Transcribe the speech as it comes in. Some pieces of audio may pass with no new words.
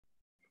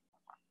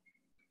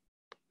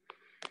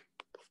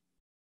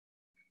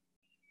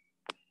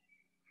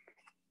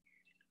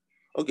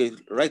Okay,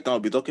 right now I'll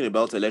be talking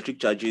about electric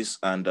charges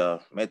and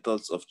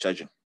methods of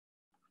charging.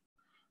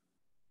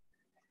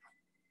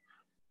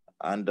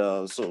 And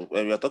so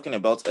when we are talking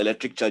about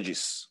electric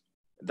charges,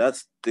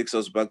 that takes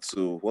us back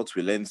to what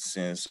we learned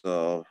since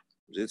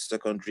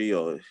secondary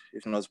or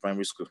if not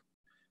primary school.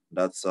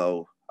 That's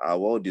how our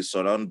world is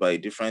surrounded by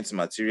different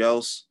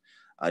materials,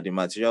 and the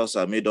materials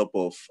are made up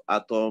of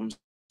atoms,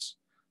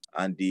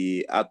 and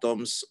the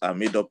atoms are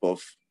made up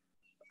of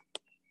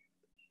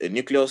a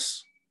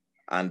nucleus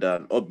and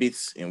an orbit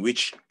in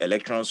which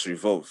electrons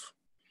revolve.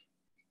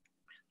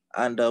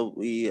 And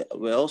we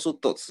were also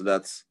taught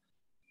that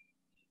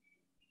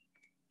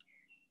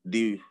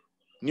the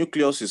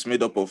nucleus is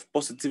made up of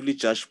positively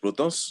charged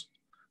protons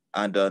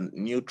and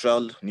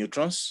neutral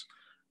neutrons,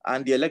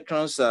 and the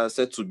electrons are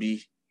said to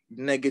be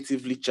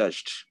negatively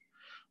charged.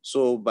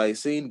 So by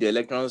saying the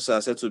electrons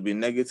are said to be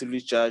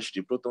negatively charged,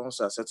 the protons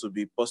are said to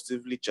be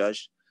positively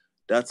charged,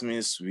 that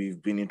means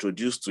we've been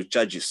introduced to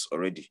charges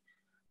already.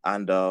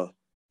 And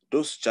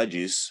those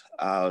charges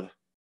are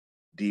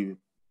the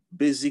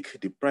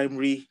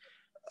primary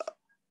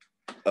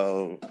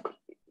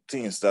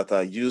things that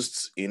are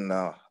used in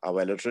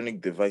our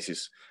electronic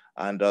devices.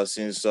 And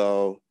since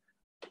the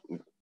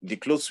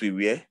clothes we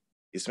wear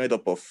is made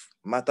up of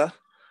matter,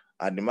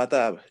 and the matter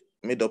are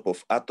made up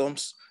of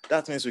atoms,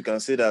 that means we can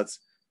say that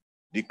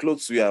the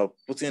clothes we are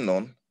putting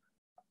on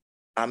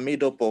are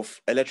made up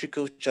of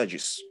electrical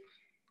charges.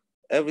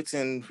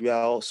 Everything, we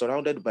are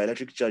surrounded by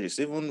electric charges.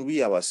 Even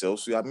we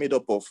ourselves, we are made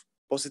up of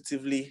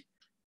positively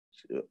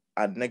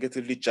and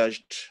negatively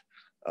charged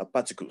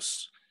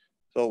particles.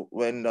 So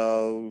when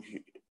though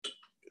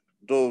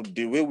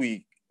the way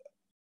we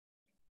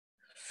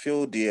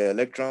feel the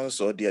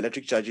electrons or the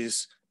electric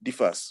charges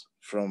differs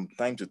from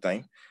time to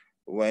time,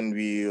 when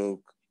we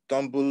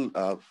tumble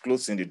our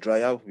clothes in the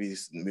dryer, we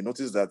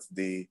notice that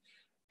they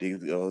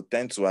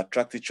tend to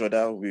attract each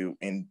other.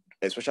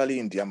 Especially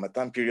in the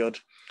Harmattan period,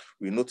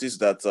 we notice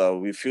that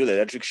we feel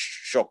electric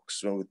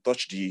shocks when we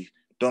touch the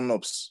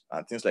doorknobs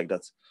and things like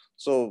that.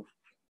 So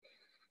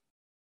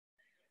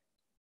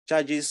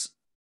charges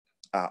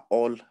are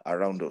all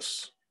around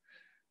us.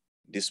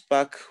 The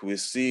spark we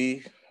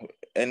see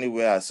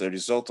anywhere as a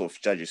result of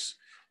charges.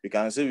 We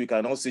can say we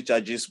cannot see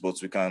charges,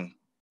 but we can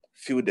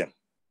feel them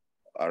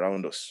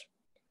around us.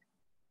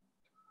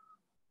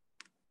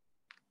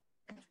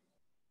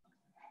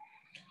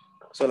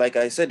 So like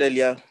I said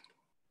earlier,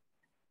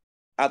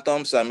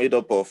 atoms are made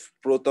up of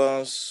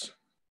protons,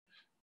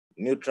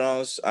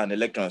 neutrons, and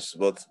electrons,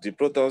 but the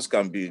protons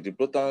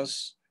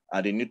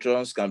and the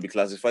neutrons can be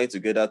classified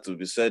together to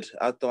be said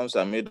atoms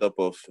are made up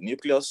of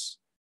nucleus,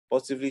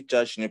 positively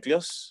charged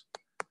nucleus,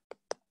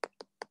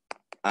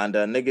 and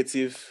a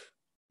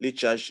negatively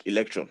charged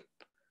electron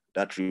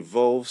that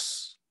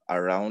revolves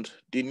around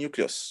the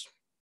nucleus.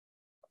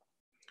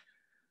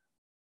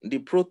 The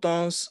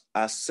protons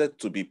are said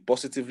to be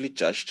positively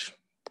charged,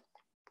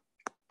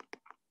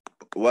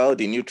 while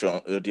the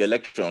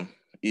electron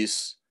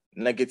is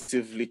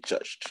negatively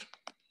charged.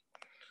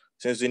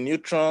 Since the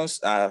neutrons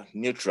are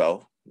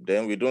neutral,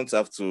 then we don't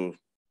have to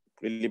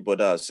really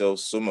bother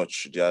ourselves so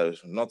much. They are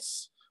not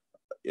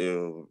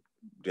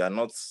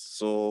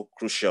so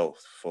crucial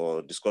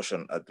for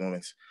discussion at the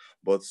moment.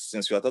 But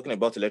since we are talking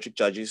about electric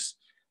charges,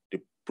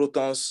 the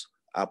protons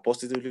are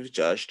positively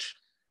charged,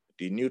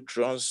 the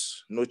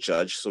neutrons no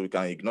charge, so we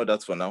can ignore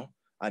that for now,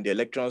 and the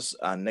electrons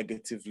are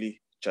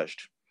negatively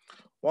charged.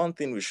 One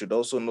thing we should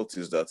also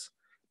notice that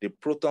the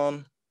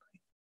proton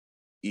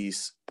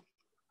is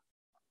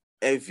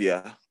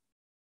heavier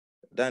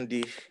than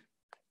the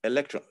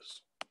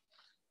electrons.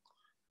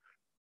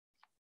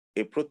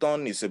 A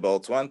proton is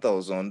about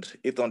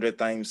 1,800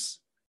 times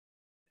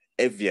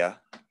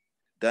heavier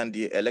than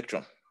the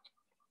electron.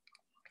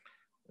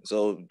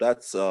 So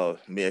that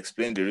may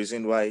explain the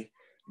reason why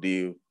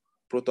the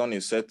proton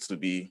is said to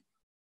be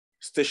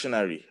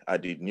stationary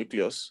at the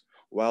nucleus,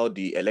 while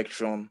the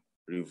electron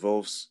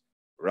revolves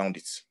around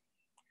it.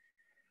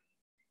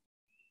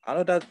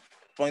 Another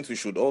point we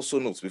should also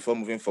note before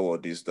moving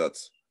forward is that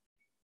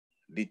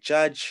the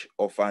charge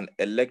of an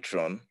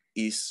electron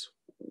is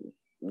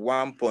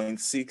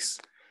 1.6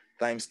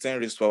 times 10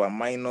 raised to the power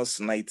minus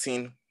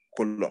 19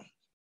 coulomb.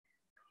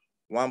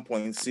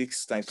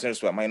 1.6 times 10 raised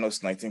to the power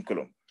minus 19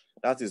 coulomb.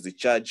 That is the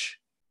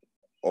charge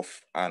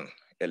of an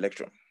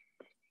electron.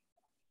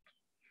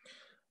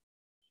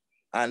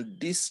 And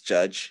this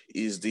charge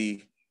is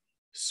the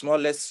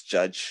smallest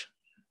charge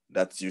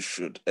that you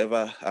should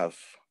ever have.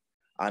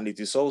 And it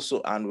is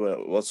also, and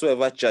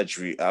whatsoever charge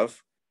we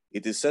have,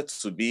 it is said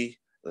to be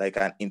like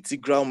an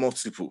integral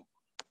multiple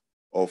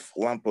of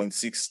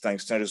 1.6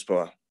 times 10 raised to the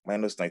power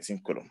minus 19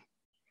 coulomb.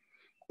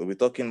 We'll be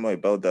talking more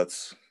about that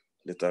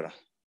later on.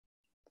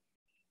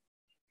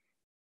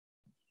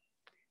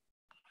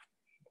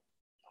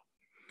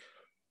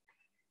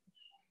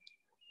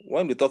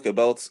 When we talk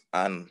about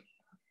an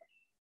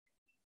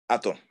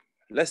atom,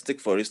 let's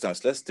take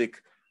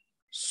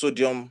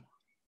sodium,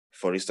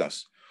 for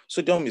instance.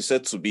 Sodium is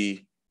said to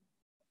be,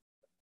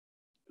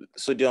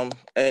 sodium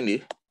Na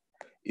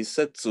is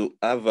said to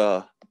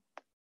have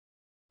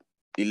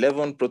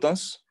 11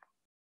 protons,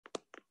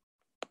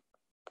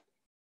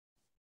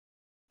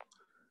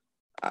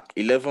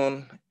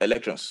 11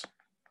 electrons.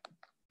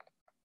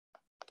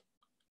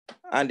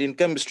 And in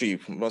chemistry, you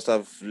must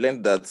have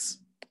learned that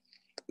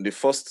the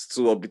first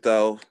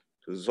orbital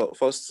is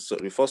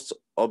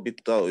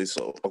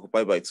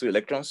occupied by 2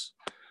 electrons,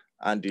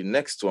 and the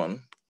next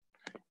one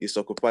is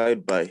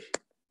occupied by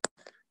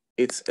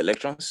 8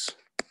 electrons,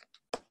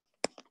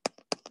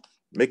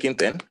 making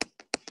 10.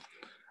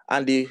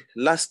 And the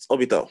last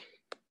orbital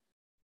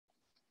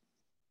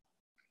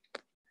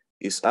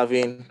is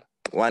having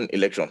 1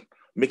 electron,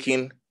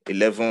 making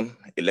 11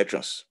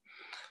 electrons.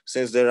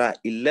 Since there are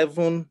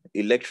 11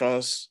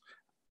 electrons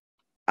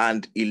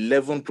and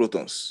 11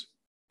 protons,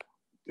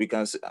 we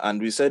can say,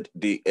 and we said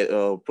the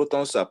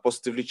protons are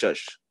positively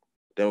charged,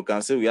 then we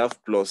can say we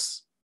have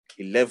plus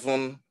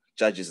 11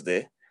 charges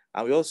there,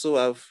 and we also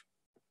have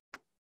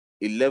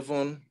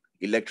 11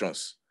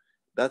 electrons.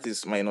 That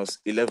is minus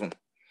 11.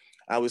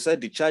 And we said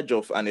the charge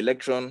of an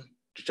electron,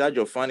 the charge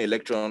of one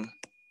electron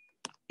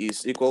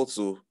is equal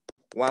to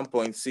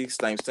 1.6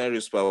 times 10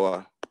 raised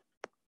power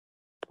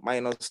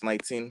minus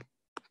 19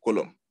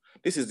 coulomb.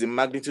 This is the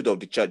magnitude of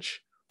the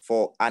charge.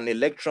 For an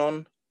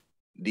electron,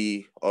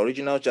 the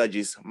original charge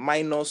is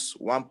minus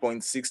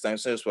 1.6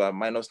 times 10 raised power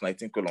minus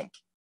 19 coulomb,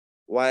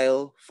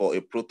 while for a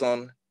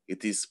proton,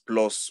 it is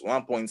plus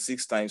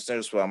 1.6 times 10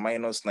 raised power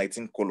minus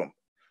 19 coulomb.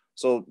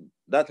 So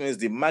that means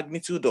the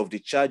magnitude of the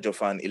charge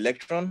of an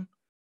electron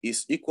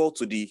is equal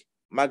to the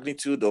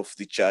magnitude of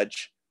the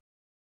charge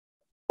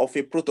of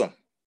a proton.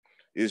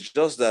 It's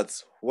just that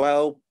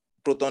while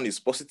proton is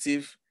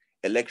positive,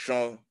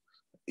 electron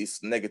is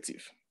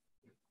negative.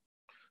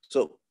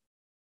 So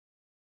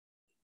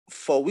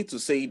for we to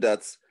say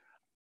that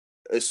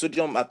a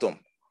sodium atom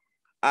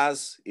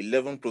has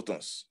 11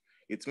 protons,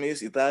 it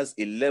means it has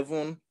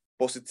 11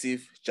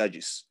 positive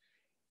charges.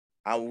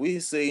 And we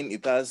saying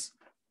it has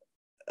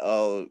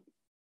 11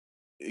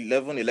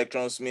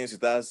 electrons means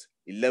it has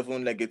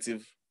 11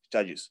 negative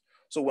charges.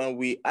 So when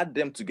we add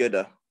them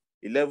together,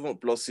 11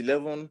 plus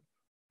 11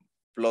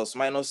 plus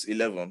minus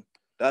 11,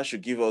 that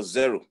should give us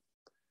 0.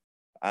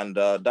 And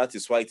that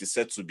is why it is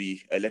said to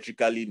be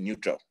electrically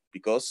neutral,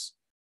 because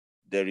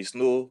there is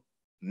no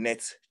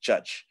net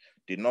charge.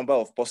 The number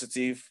of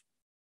positive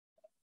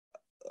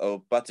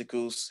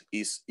particles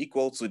is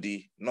equal to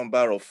the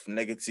number of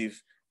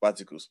negative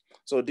particles.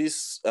 So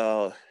this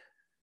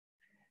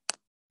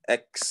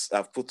X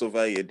I've put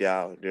over here,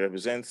 they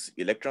represent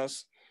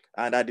electrons.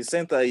 And at the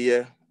center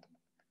here,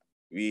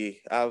 we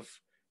have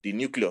the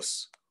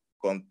nucleus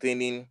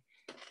containing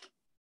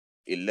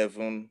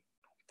 11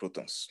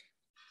 protons.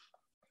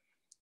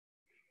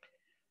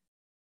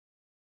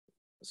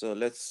 So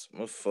let's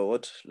move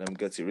forward. Let me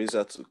get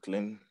eraser to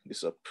clean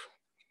this up.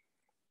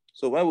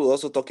 So when we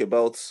also talk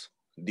about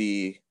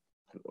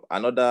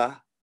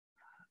another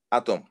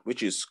atom,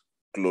 which is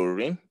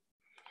chlorine,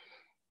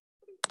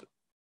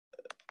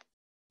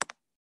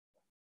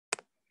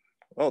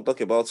 we'll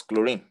talk about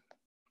chlorine.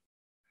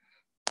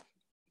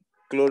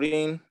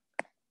 Chlorine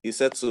is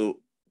said to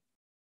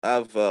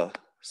have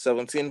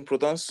 17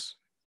 protons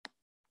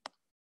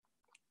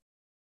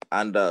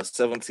and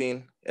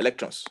 17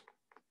 electrons.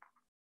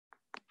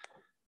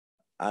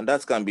 And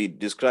that can be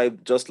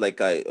described just like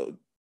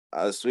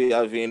as we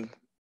having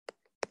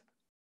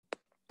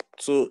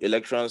 2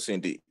 electrons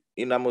in the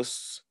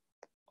innermost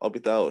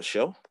orbital or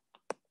shell,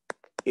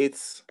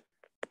 8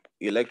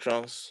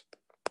 electrons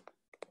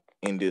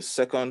in the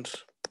second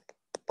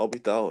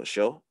orbital or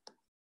shell,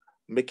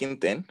 making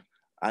 10.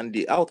 And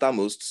the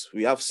outermost,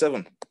 we have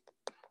 7.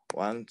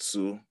 1,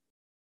 2,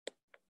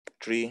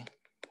 3,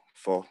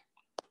 4,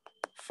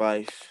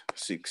 5,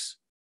 6,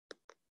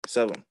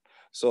 7.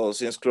 So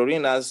since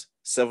chlorine has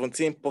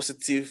 17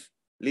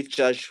 positively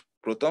charged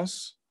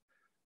protons,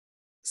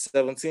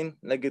 17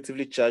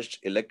 negatively charged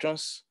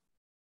electrons,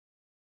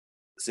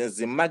 since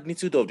the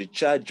magnitude of the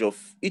charge of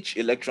each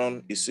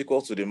electron is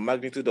equal to the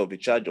magnitude of the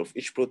charge of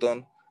each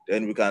proton,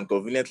 then we can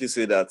conveniently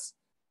say that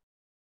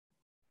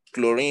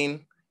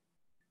chlorine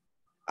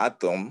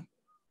atom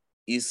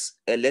is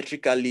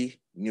electrically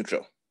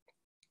neutral.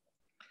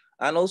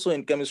 And also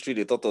in chemistry,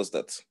 they taught us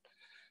that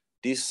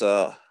this,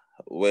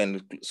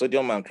 when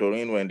sodium and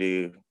chlorine, when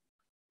they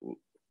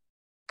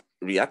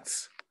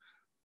react,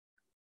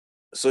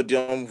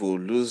 sodium will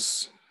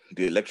lose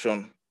the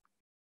electron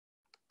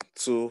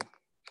to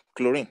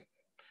chlorine.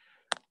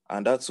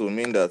 And that will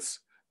mean that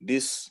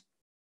this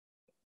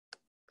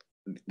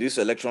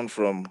electron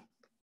from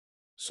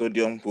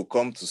sodium will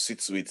come to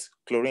sit with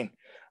chlorine.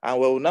 And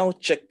we'll now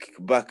check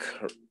back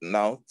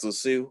now to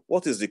see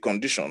what is the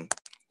condition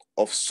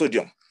of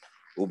sodium.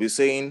 We'll be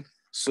saying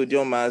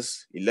sodium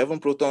has 11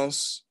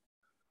 protons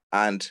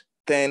and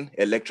 10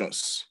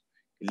 electrons.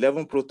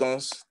 11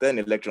 protons, 10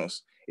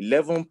 electrons,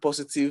 11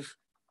 positive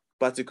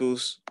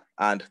particles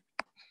and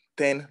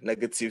 10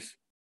 negatively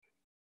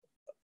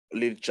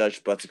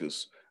charged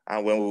particles.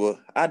 And when we will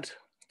add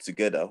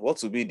together,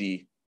 what will be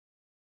the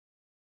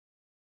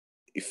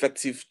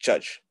effective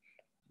charge?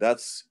 That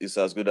is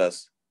as good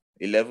as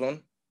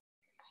 11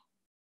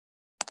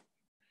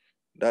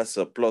 That's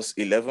a plus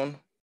 11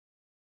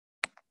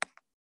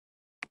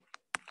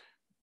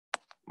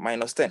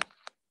 minus 10.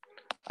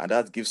 And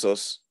that gives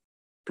us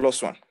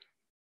plus 1.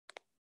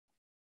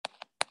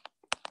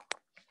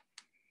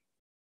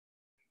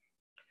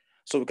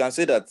 So we can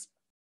say that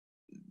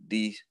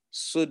the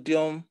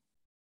sodium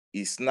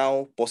is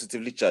now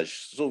positively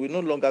charged. So we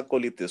no longer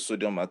call it a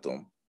sodium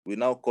atom. We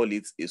now call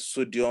it a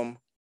sodium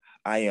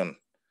ion.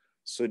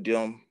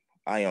 Sodium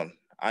ion.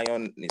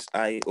 Ion is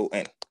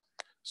I-O-N.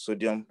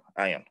 Sodium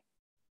ion.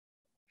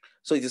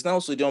 So it is now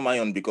sodium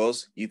ion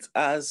because it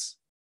has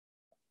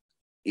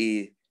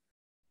a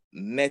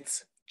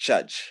net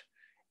charge.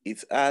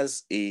 It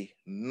has a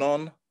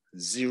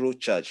non-zero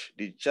charge.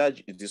 The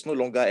charge, it is no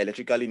longer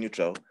electrically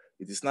neutral.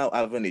 It is now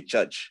having a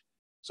charge.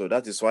 So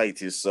that is why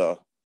it is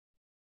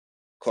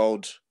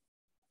called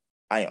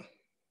ion.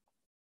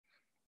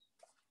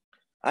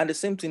 And the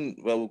same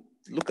thing, well,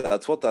 look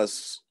at what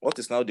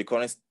is now the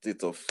current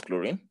state of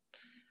chlorine.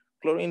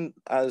 Chlorine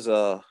has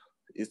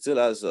it still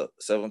has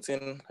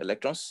 17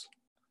 electrons.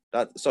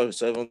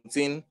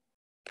 17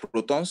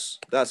 protons.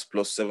 That's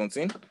plus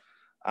 17.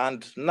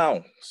 And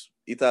now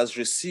it has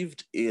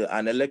received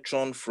an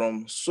electron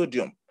from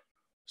sodium.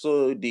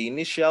 So the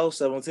initial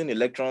 17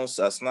 electrons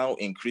has now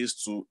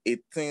increased to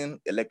 18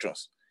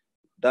 electrons.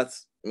 That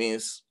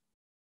means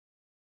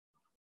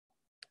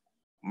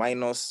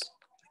minus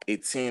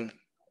 18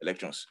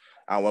 electrons.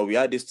 And when we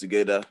add this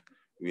together,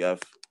 we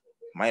have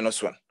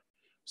minus 1.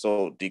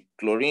 So the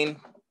chlorine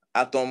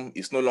atom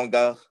is no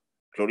longer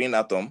chlorine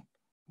atom,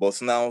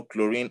 but now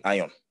chlorine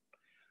ion.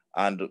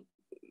 And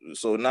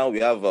so now we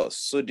have a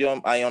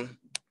sodium ion,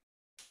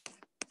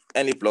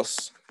 Na+,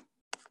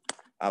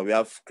 and we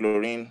have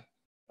chlorine.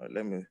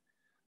 Let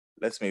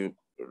me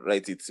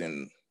write it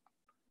in.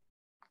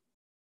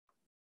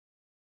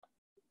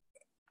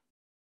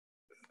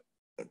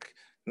 Okay.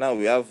 Now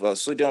we have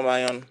sodium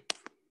ion,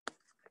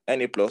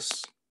 Na+,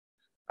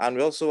 and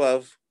we also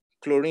have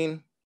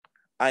chlorine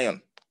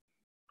ion,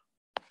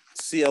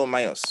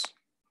 Cl-.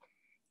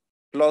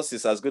 Plus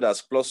is as good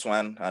as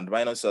 +1 and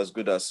minus is as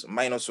good as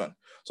 -1.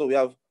 So we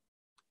have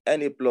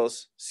Na+,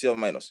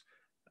 Cl-.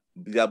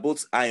 They are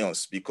both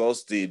ions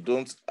because they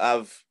don't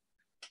have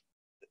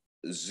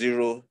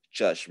zero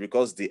charge,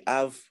 because they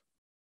have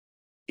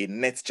a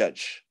net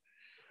charge.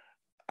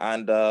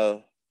 And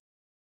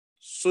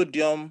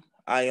sodium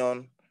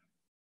ion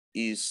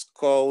is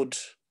called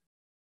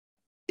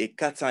a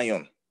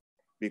cation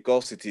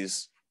because it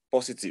is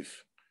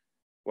positive,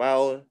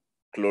 while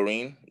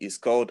chlorine is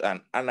called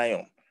an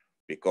anion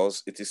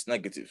because it is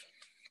negative.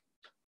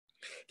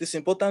 It is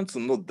important to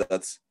note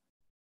that,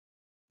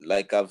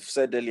 like I've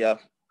said earlier,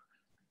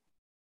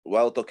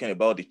 while talking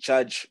about the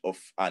charge of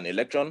an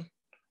electron,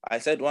 I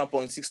said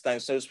 1.6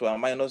 times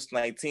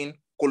 10⁻⁻19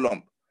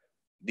 coulomb.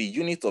 The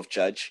unit of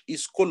charge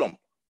is coulomb.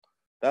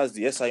 That's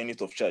the SI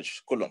unit of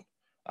charge, coulomb.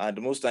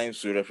 And most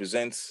times we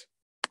represent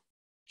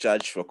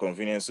charge for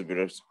convenience.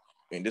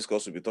 In this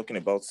course, we'll be talking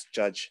about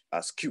charge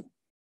as Q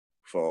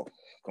for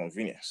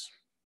convenience.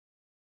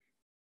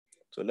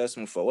 So let's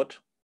move forward.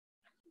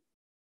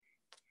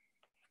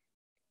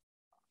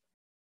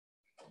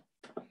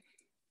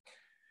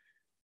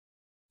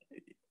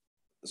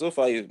 So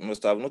far, you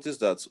must have noticed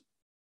that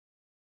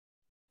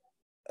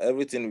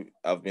everything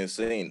I've been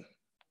saying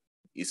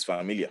is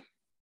familiar.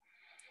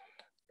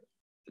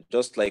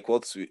 Just like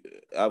what we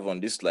have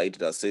on this slide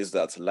that says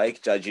that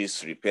like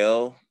charges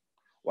repel,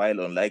 while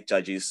unlike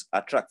charges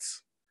attract.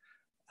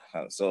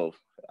 That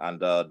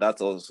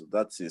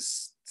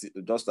is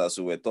just as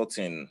we were taught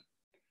in,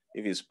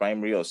 if it's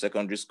primary or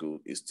secondary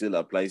school, it still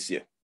applies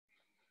here.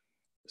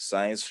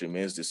 Science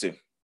remains the same.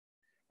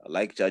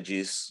 Like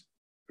charges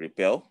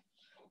repel,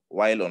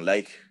 while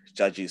unlike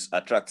charges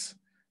attract.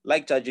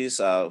 Like charges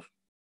are,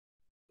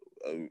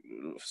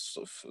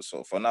 so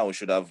for now, we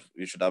should have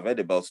heard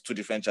about two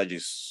different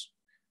charges,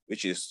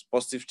 which is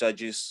positive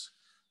charges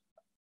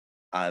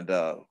and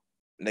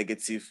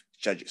negative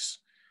charges.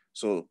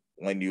 So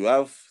when you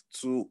have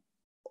two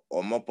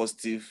or more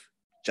positive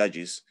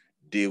charges,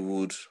 they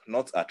would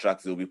not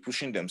attract, they'll be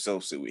pushing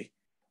themselves away.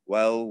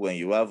 While when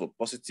you have a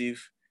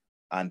positive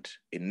and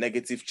a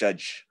negative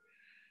charge,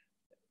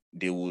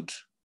 they would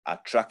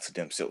attract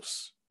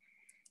themselves.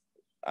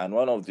 And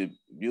one of the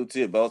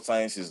beauty about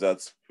science is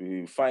that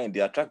we find they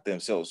attract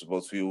themselves,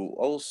 but we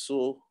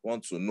also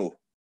want to know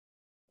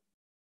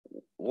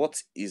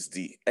what is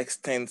the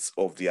extent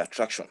of the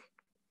attraction.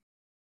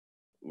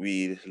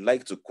 We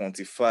like to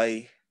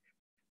quantify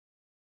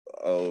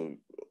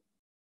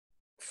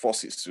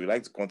forces. We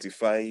like to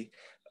quantify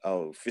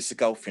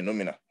physical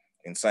phenomena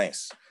in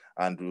science.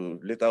 And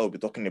later we'll be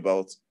talking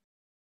about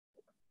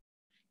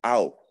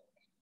how,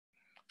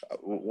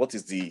 what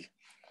is the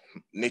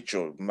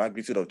nature,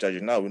 magnitude of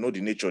charges. Now we know the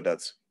nature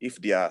that if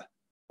they are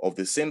of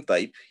the same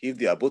type, if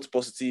they are both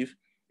positive,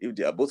 if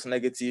they are both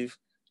negative,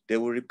 they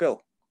will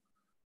repel.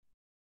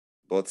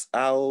 But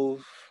how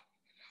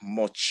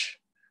much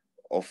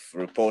of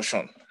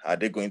repulsion are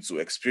they going to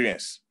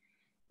experience?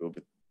 We'll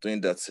be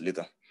doing that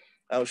later.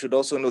 And we should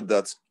also note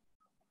that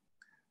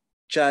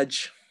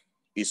charge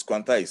is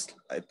quantized.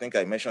 I think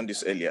I mentioned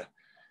this earlier.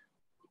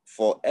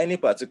 For any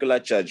particular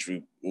charge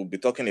we will be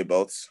talking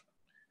about,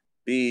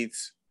 be it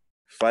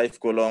 5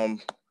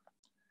 coulomb,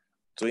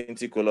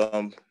 20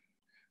 coulomb,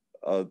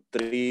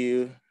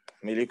 3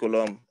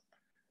 millicoulomb,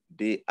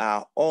 they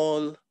are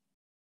all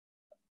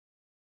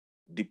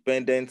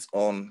dependent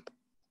on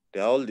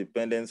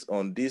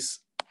this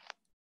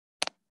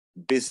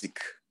basic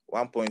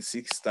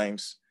 1.6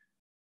 times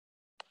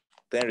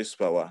 10 raised to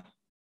the power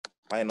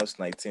minus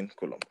 19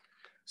 coulomb.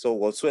 So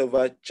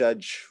whatsoever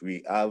charge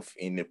we have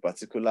in a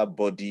particular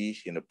body,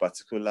 in a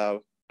particular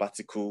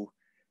particle,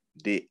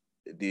 that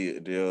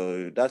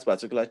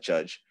particular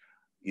charge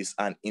is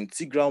an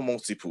integral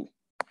multiple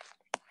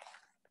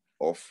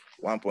of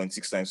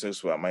 1.6 times 10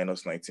 raised to the power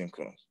minus 19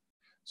 coulomb.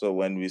 So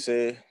when we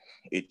say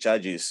a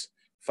charge is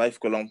 5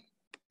 coulomb,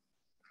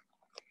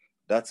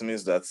 that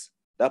means that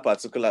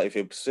particular, if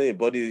you say a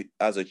body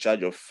has a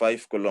charge of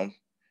 5 coulomb,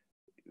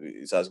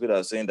 it's as good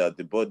as saying that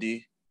the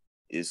body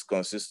is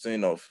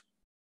consisting of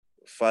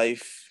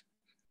 5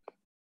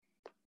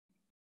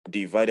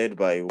 divided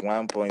by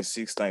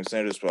 1.6 times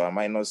 10 raised to the power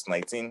minus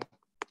 19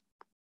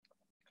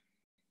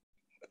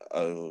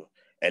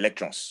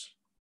 electrons,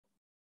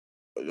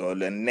 or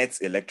the net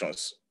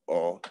electrons,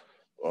 or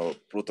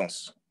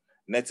protons.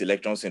 Net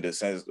electrons in the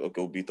sense,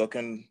 okay, we'll be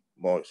talking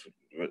more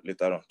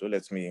later on. Don't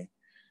let me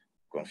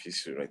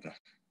confuse you right now.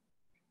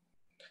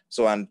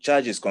 So, and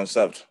charge is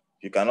conserved.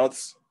 You cannot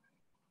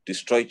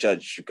destroy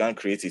charge. You can't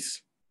create it.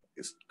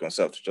 It's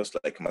conserved, just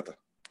like matter.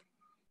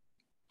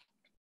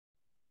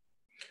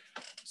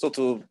 So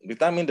to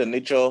determine the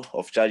nature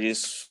of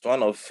charges,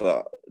 one of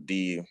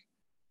the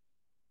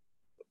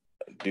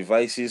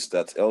devices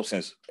that helps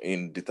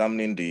in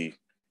determining the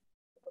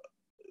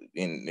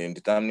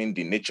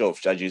nature of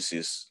charges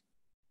is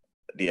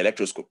the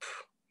electroscope.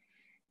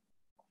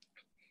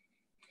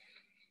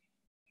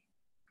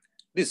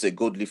 This is a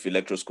gold leaf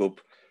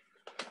electroscope,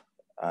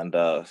 and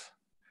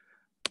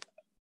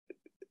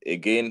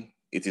again,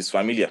 it is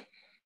familiar,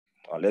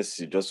 unless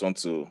you just want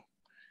to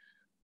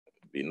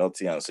be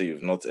naughty and say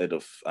you've not heard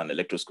of an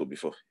electroscope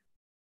before.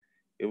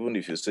 Even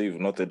if you say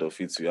you've not heard of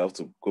it, you have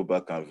to go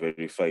back and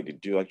verify. Did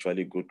you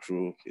actually go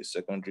through a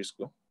secondary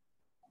school?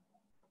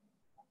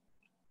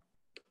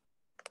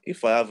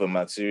 If I have a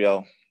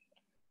material,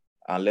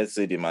 and let's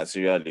say the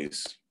material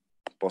is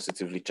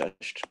positively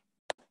charged.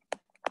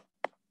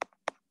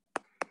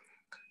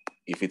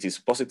 If it is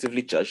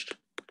positively charged,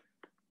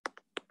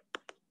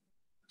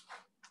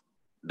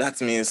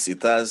 that means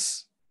it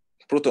has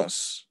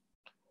protons.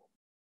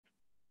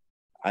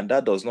 And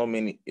that does not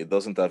mean it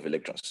doesn't have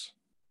electrons.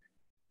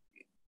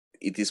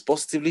 It is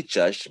positively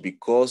charged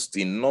because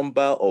the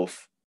number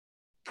of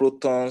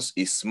protons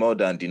is smaller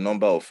than the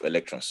number of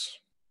electrons.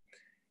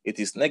 It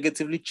is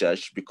negatively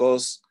charged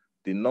because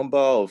the number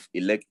of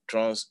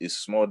electrons is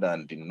smaller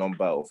than the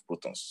number of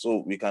protons.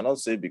 So we cannot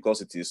say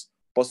because it is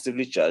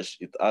positively charged,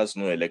 it has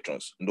no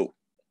electrons. No,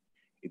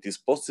 it is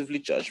positively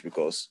charged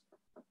because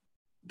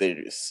there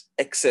is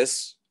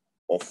excess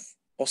of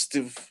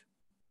positive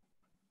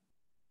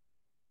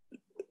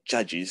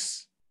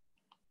charges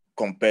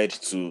compared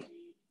to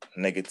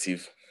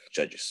negative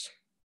charges.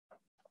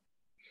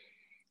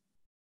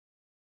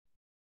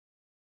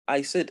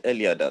 I said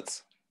earlier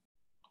that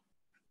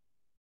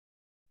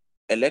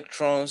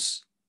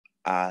electrons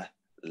are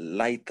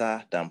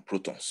lighter than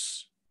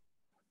protons.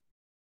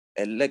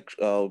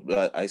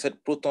 I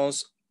said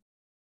protons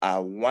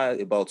are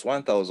about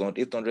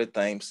 1,800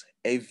 times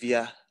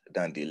heavier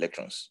than the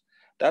electrons.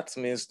 That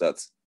means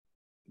that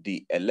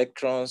the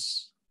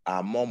electrons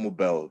are more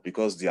mobile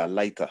because they are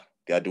lighter.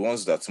 They are the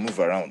ones that move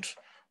around,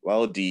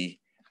 while the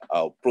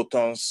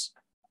protons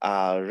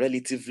are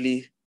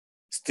relatively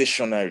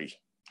stationary.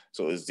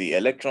 So it's the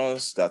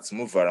electrons that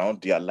move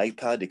around, they are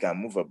lighter, they can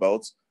move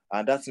about,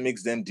 and that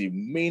makes them the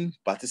main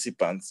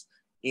participants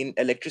in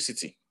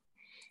electricity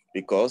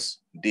because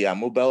they are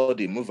mobile,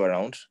 they move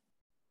around,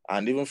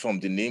 and even from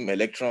the name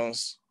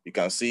electrons, you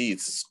can see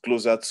it's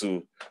closer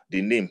to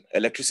the name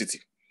electricity.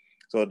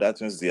 So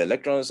that means the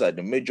electrons are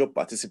the major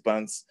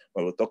participants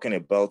when we're talking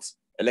about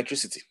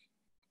electricity.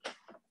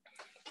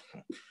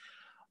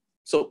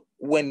 So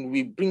when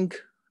we bring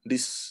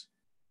this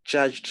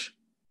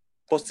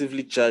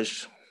positively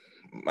charged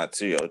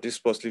material, this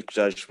positively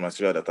charged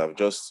material that I've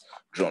just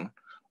drawn,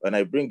 when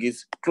I bring it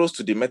close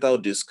to the metal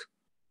disc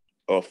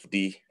of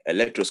the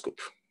electroscope,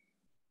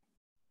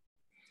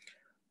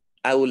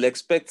 I will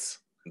expect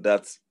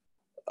that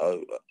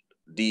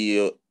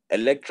the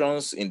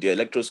electrons in the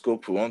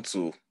electroscope want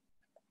to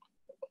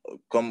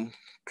come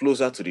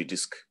closer to the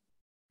disc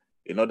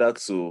in order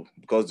to,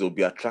 because they'll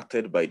be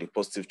attracted by the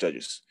positive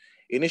charges.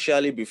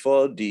 Initially,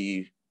 before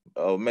the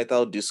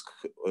metal disc,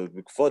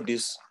 before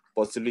this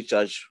positively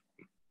charged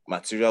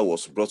material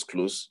was brought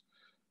close,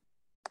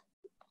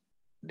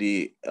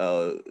 the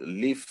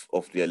leaf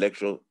of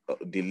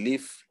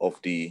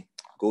the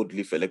gold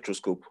leaf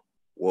electroscope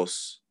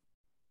was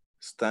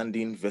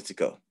standing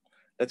vertical.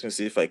 Let me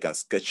see if I can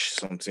sketch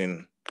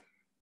something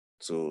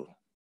to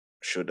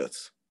show that.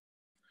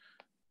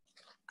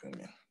 Come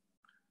in.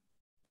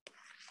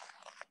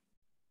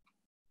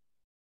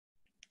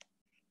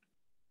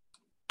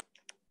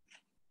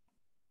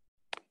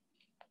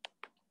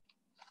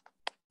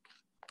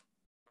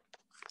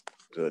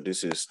 So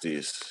this is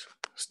this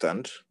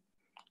stand.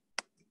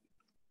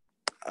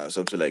 And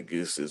something like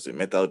this is a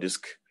metal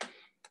disc.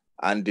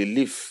 And the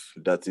leaf,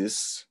 that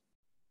is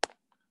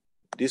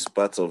this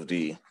part of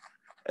the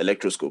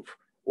electroscope,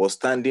 was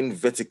standing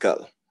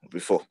vertical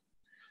before.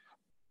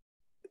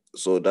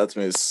 So that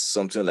means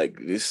something like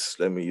this.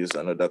 Let me use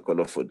another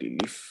color for the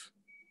leaf.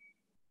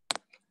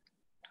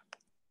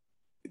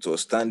 It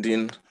was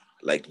standing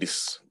like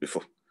this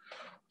before.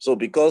 So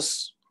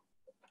because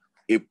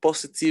a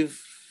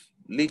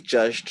positively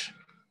charged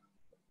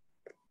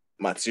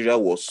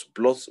material was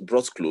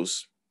brought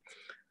close,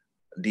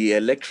 the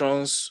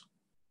electrons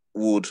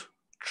would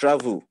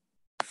travel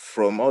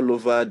from all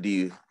over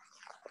the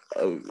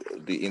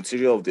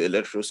interior of the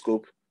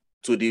electroscope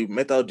to the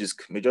metal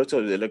disc. Majority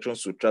of the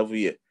electrons will travel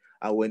here.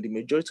 And when the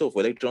majority of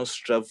electrons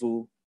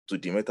travel to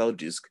the metal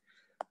disc,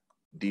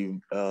 the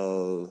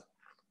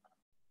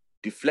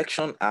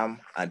deflection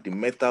arm and the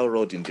metal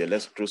rod in the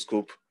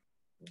electroscope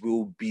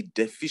will be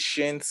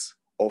deficient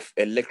of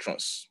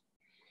electrons.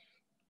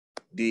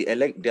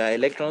 Their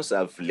electrons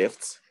have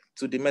left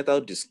to the metal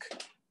disc.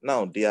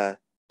 Now they are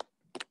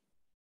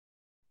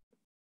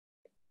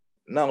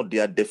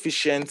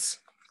deficient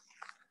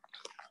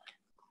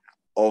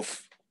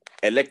of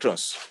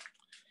electrons.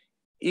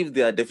 If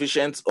they are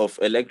deficient of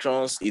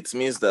electrons, it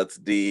means that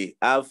they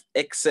have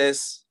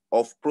excess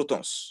of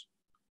protons,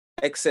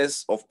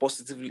 excess of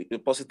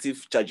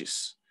positive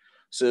charges.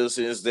 So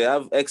since they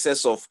have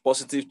excess of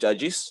positive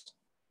charges,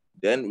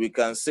 then we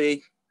can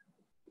say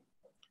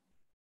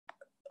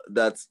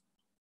that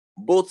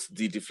both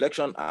the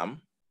deflection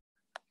arm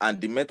and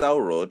the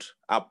metal rod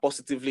are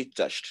positively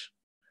charged.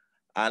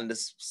 And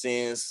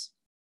since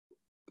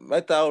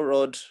metal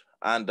rod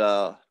and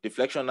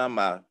deflection arm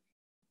are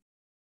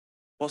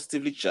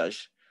positively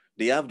charged,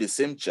 they have the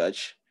same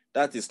charge.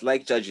 That is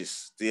like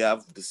charges. They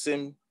have the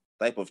same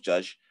type of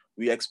charge.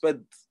 We expect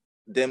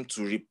them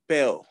to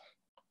repel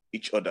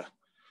each other.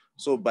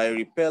 So by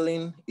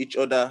repelling each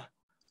other,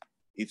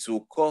 it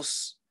will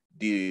cause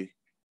the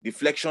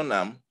deflection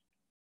arm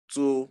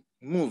to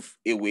move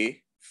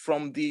away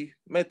from the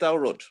metal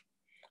rod.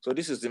 So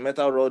this is the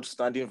metal rod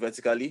standing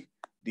vertically.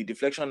 The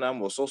deflection arm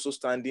was also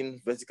standing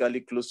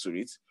vertically close to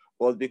it,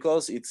 but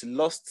because it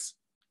lost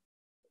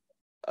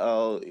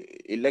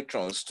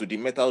electrons to the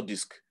metal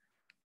disc,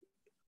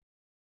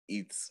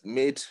 it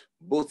made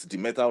both the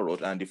metal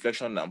rod and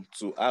deflection arm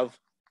to have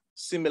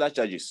similar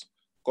charges,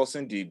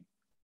 causing the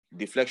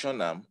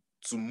deflection arm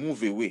to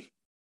move away,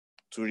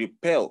 to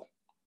repel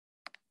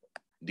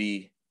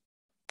the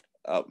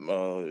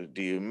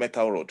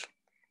metal rod.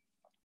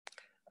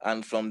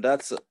 And from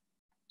that,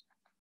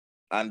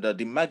 and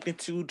the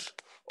magnitude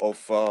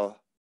of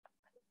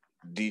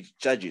the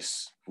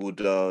charges would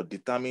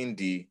determine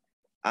the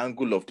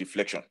angle of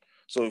deflection.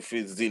 So if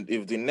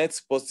the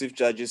net positive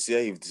charges here,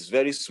 if it's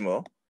very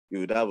small, you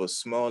would have a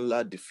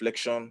smaller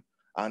deflection,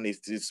 and if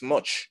it's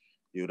much,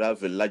 you would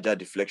have a larger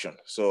deflection.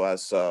 So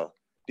as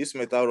this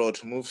metal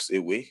rod moves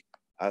away,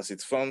 as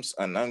it forms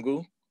an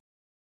angle,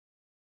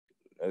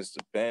 there's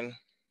the pen,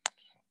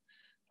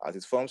 as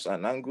it forms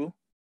an angle,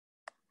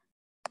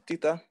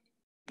 theta,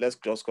 let's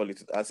just call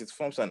it, as it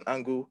forms an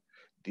angle,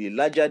 the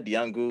larger the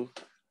angle,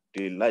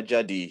 the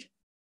larger the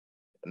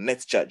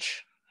net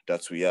charge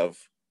that we have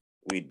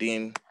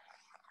within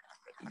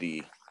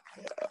the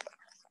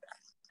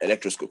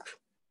electroscope.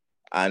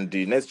 And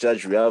the net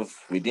charge we have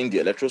within the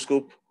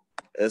electroscope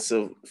is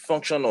a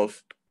function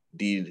of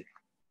the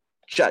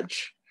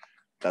charge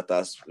that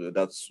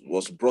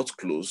was brought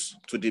close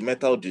to the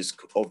metal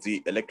disc of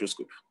the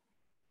electroscope.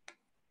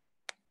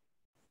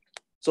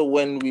 So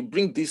when we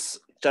bring this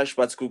charged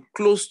particle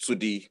close to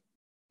the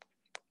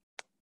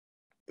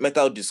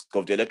metal disc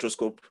of the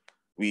electroscope,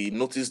 we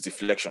notice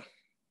deflection.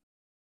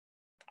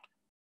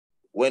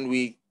 When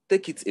we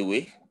take it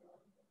away,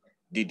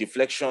 the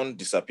deflection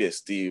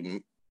disappears.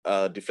 The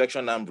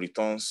deflection arm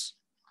returns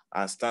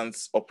and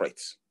stands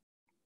upright.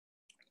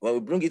 When we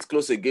bring it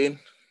close again,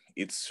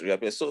 it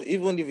reappears. So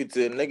even if it's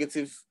a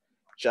negative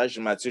charged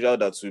material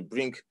that we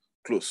bring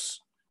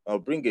close, or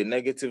bring a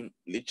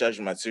negatively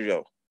charged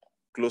material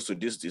close to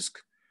this disc,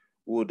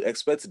 we would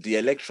expect the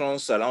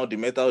electrons around the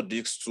metal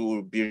disc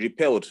to be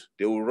repelled.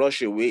 They will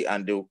rush away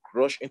and they will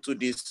rush into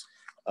this,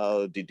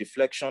 the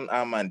deflection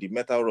arm and the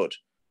metal rod,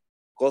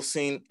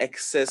 causing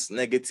excess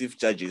negative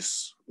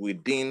charges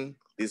within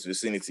this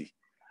vicinity.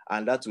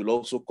 And that will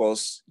also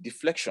cause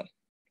deflection.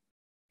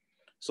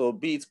 So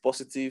be it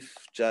positive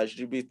charge,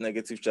 be it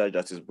negative charge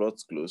that is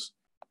brought close,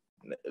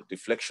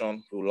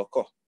 deflection will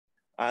occur.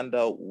 And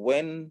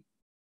when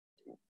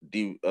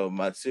the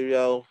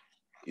material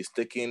is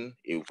taken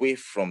away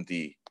from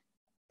the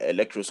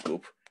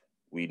electroscope,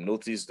 we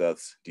notice that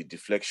the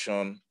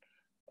deflection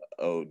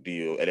of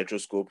the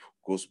electroscope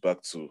goes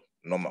back to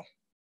normal.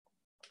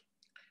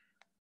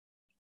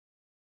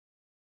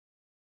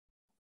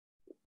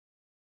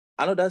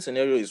 Another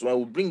scenario is when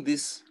we bring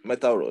this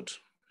metal rod,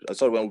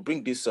 when we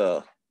bring this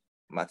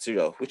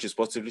material, which is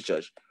positively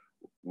charged,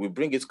 we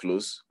bring it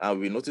close and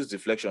we notice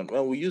deflection.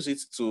 When we use it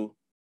to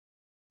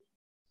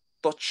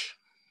touch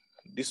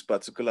this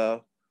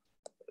particular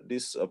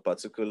this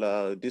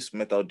this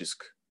metal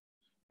disc,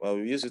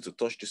 when we use it to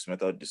touch this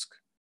metal disc,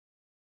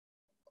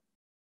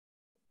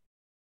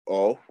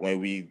 or when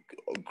we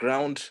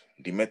ground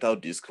the metal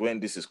disc, when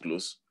this is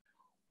close,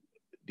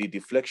 the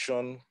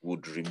deflection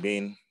would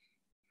remain.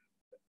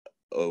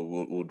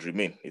 Would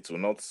remain. It will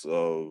not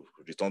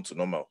return to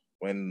normal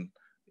when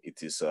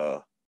it is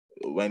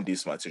when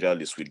this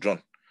material is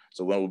withdrawn.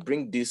 So when we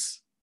bring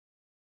this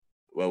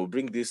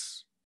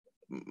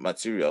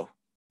material,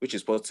 which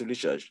is positively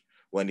charged,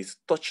 when it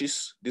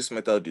touches this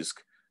metal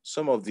disc,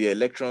 some of the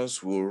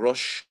electrons will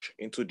rush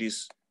into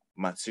this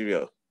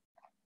material.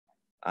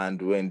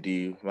 And when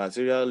the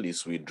material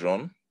is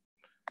withdrawn,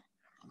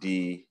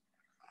 the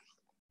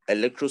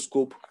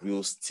electroscope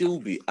will still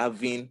be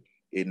having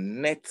a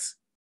net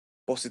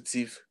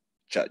positive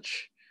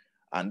charge.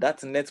 And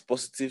that net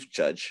positive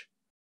charge,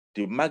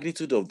 the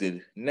magnitude of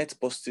the net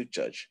positive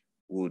charge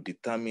will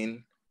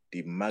determine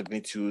the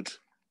magnitude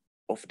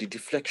of the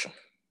deflection.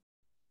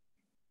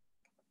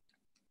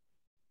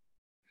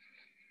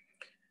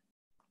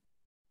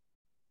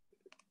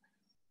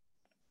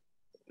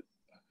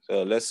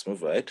 So let's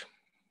move ahead.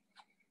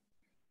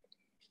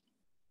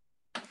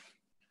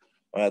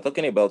 When we're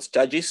talking about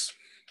charges,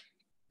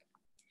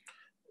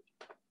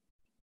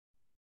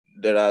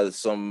 there are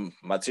some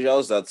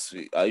materials that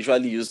are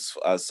usually used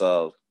as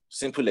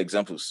simple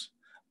examples.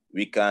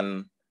 We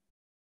can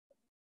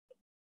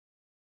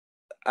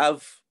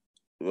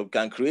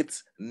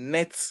create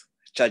net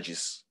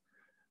charges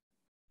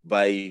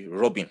by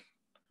rubbing.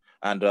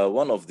 And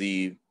one of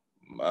the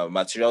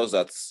materials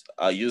that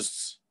are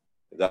used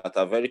that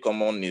are very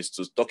common is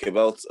to talk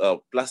about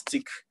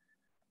plastic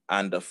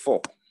and fur.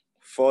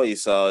 Fur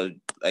is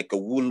like a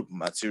wool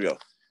material.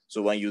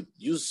 So when you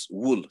use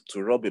wool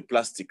to rub a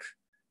plastic,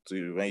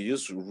 when you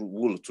use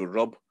wool to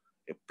rub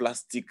a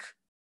plastic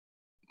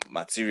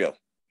material,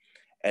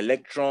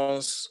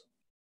 electrons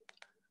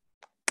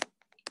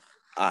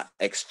are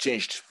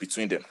exchanged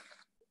between them.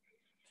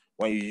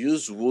 When you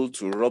use wool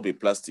to rub a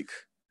plastic,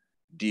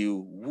 the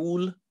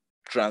wool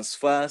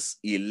transfers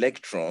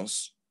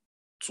electrons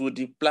to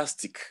the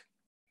plastic.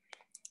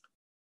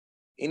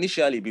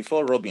 Initially,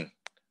 before rubbing,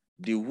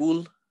 the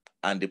wool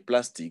and the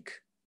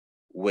plastic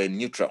were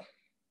neutral.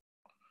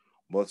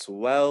 But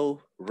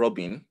while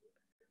rubbing,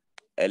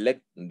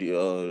 the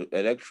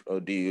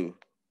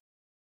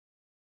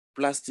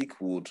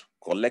plastic would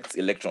collect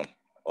electron,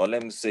 or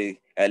let me say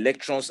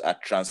electrons are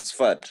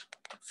transferred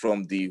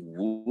from the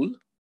wool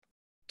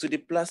to the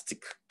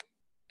plastic.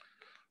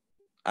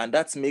 And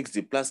that makes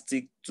the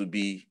plastic to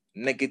be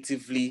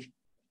negatively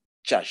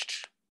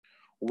charged.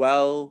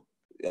 While,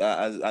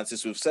 and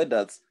since we've said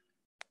that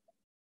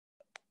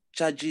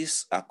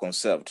charges are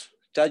conserved,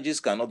 charges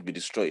cannot be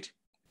destroyed.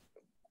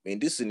 In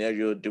this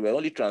scenario, they were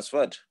only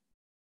transferred.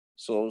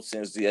 So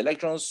since the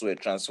electrons were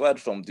transferred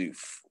from the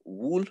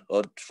wool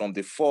or from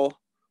the fur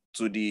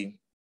to the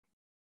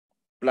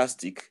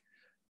plastic,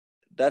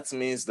 that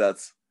means that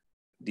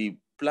the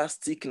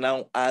plastic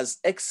now has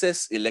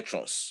excess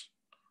electrons,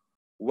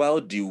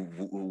 while the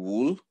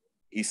wool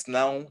is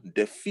now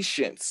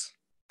deficient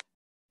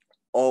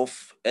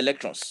of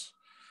electrons.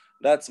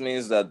 That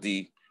means that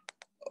the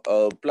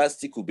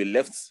plastic will be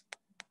left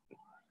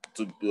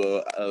to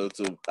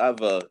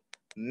have a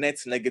net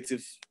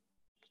negative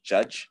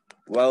charge,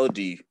 while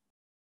the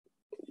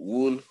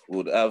wool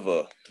would have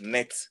a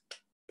net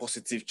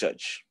positive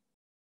charge.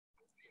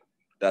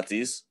 That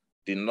is,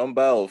 the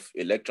number of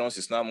electrons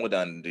is now more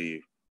than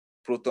the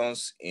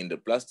protons in the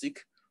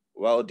plastic,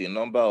 while the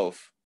number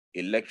of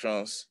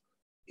electrons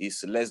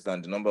is less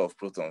than the number of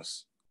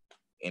protons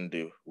in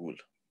the wool.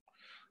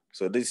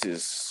 So this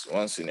is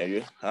one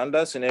scenario.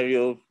 Another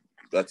scenario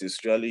that is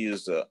really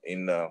used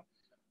in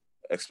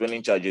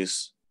explaining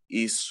charges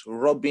is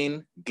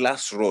rubbing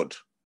glass rod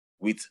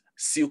with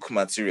silk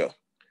material.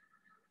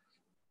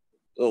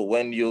 So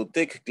when you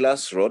take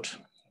glass rod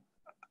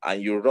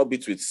and you rub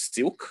it with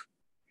silk,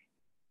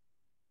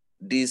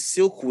 the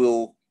silk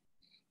will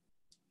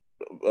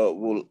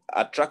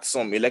attract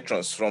some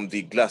electrons from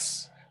the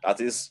glass. That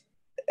is,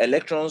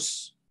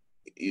 electrons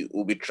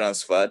will be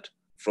transferred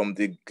from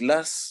the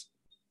glass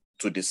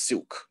to the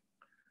silk.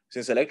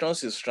 Since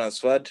electrons is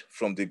transferred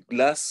from the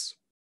glass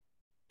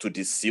to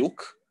the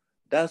silk,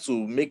 that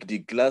will make the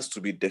glass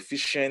to be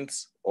deficient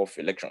of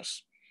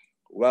electrons,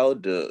 while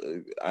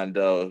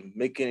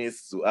making it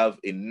to have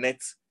a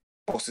net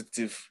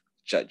positive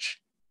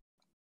charge,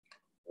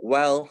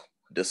 while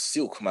the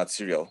silk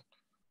material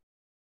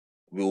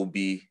will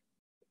be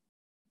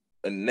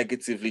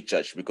negatively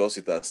charged because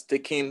it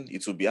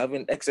will be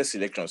having excess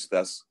electrons. It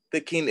has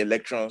taken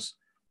electrons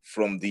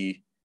from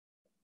the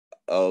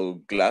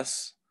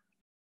glass,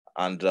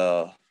 and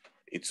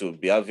it will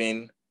be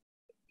having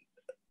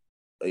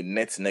a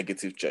net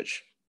negative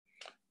charge.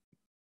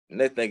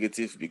 Net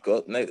negatively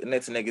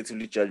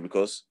charged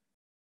because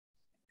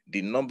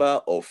the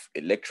number of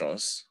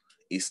electrons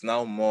is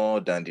now more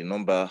than the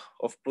number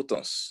of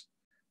protons.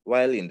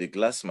 While in the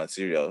glass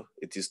material,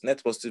 it is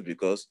net positive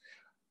because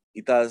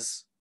it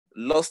has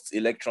lost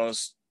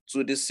electrons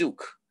to the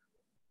silk.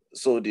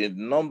 So the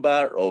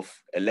number of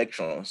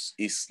electrons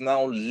is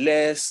now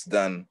less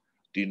than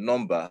the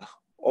number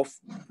of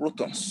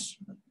protons.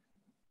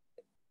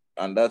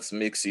 And that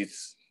makes it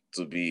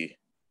to be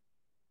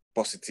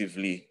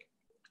positively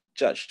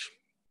charged.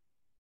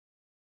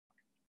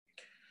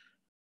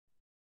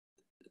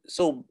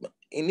 So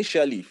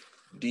initially,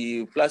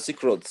 the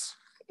plastic rods,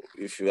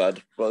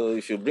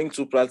 if you bring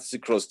two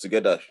plastic rods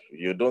together,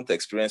 you don't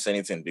experience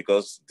anything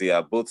because they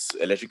are both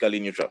electrically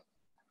neutral.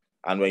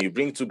 And when you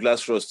bring two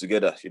glass rods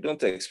together, you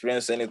don't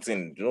experience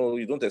anything.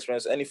 You don't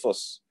experience any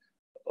force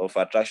of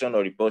attraction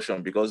or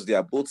repulsion because they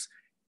are both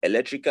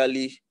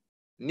electrically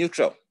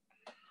neutral.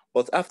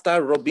 But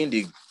after rubbing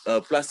the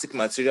plastic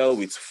material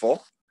with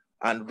phor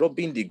and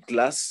rubbing the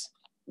glass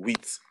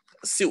with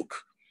silk,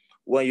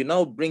 when you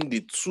now bring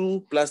the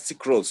two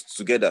plastic rods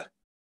together,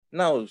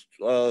 now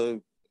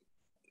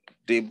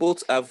they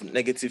both have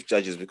negative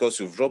charges because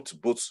you've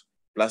rubbed both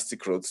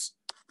plastic rods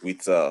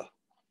with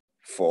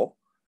phor.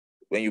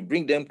 When you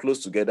bring them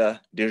close together,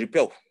 they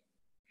repel.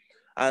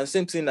 And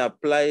same thing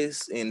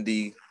applies in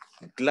the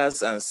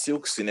glass and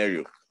silk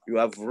scenario. You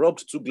have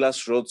rubbed two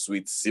glass rods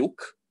with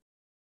silk.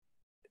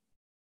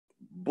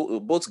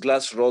 Both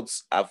glass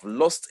rods have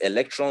lost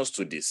electrons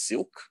to the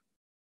silk.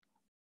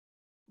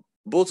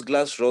 Both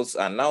glass rods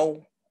are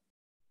now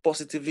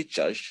positively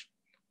charged.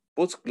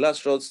 Both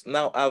glass rods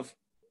now have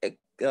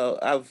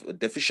a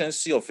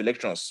deficiency of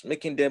electrons,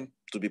 making them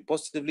to be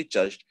positively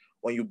charged.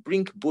 When you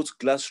bring both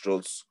glass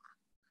rods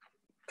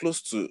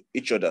close to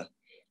each other,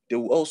 they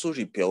will also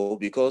repel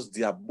because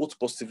they are both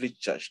positively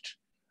charged,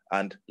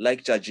 and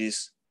like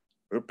charges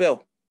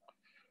repel.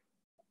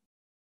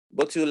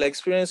 But you'll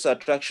experience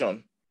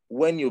attraction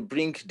when you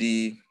bring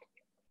the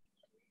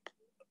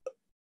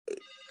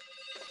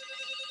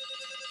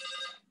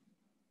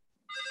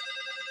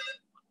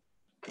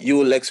you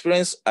will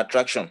experience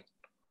attraction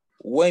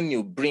when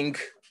you bring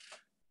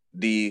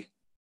the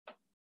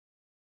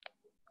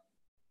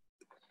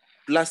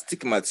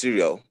plastic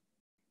material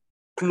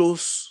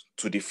close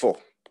to the phor.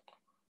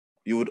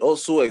 You would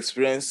also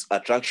experience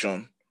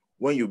attraction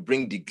when you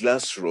bring the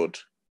glass rod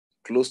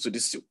close to the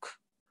silk,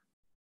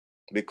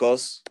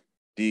 because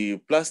the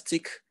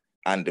plastic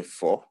and the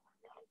phor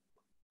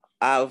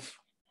have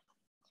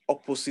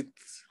opposite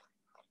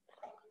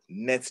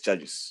net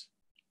charges,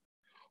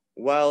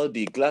 while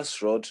the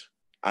glass rod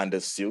and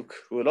the silk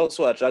will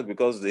also attract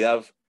because they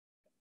have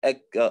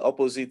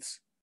opposite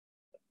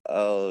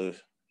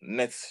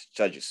net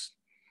charges.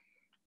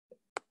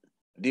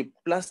 The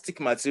plastic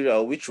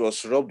material which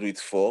was rubbed with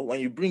phor, when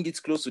you bring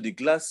it close to the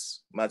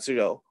glass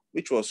material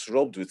which was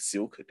rubbed with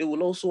silk, they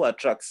will also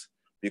attract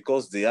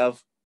because they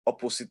have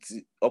opposite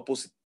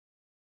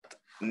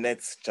net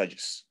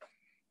charges.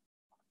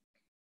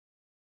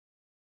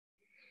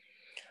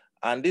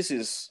 And this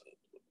is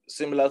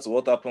similar to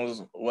what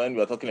happens when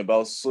we are talking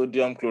about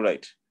sodium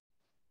chloride.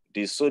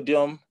 The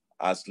sodium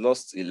has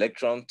lost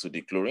electron to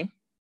the chlorine.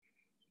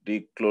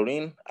 The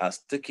chlorine has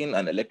taken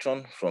an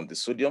electron from the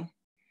sodium.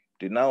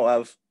 They now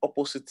have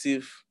opposite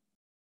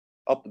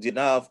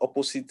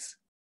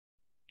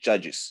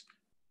charges.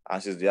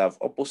 And since they have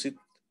opposite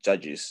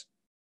charges,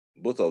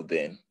 both of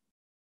them,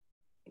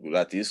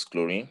 that is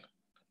chlorine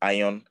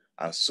ion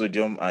and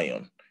sodium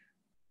ion,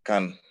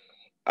 can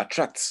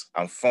attract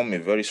and form a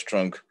very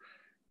strong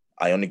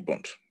ionic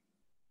bond.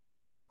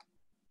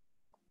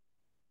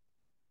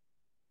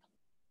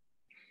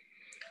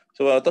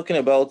 So we're talking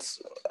about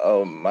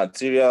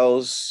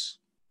materials.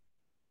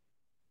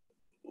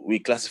 We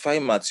classify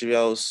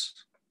materials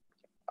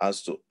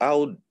as to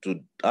how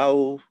do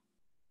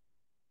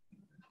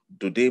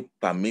they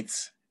permit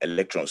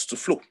electrons to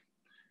flow.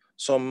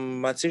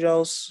 Some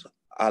materials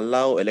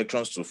allow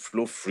electrons to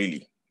flow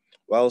freely,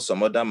 while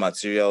some other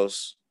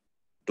materials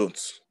don't.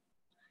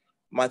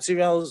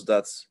 Materials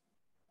that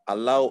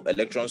allow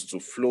electrons to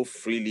flow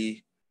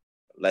freely,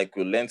 like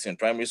we learned in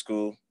primary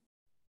school,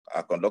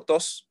 are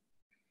conductors,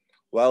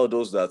 while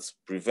those that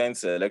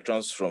prevent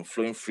electrons from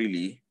flowing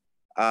freely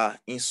are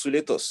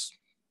insulators.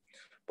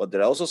 But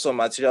there are also some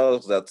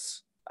materials that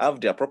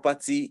have their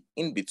property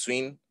in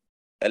between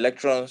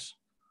electrons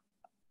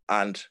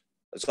and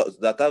so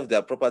that have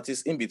their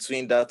properties in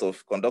between that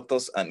of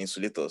conductors and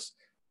insulators.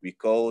 We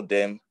call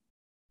them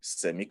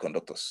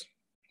semiconductors.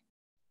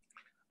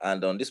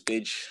 And on this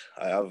page,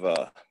 I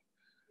have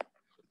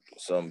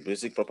some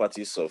basic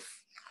properties of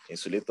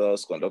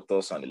insulators,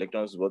 conductors, and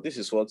electrons, but this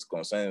is what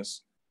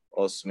concerns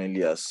us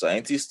mainly as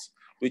scientists,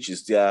 which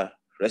is their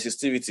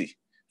resistivity.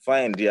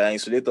 Fine, they are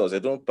insulators,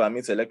 they don't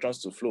permit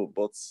electrons to flow,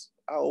 but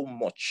how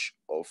much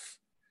of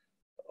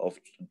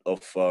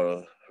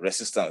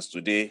resistance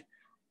do they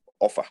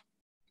offer?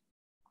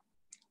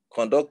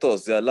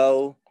 Conductors, they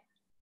allow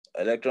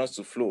electrons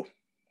to flow.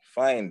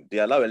 Fine, they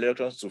allow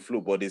electrons to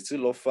flow, but they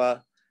still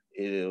offer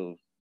a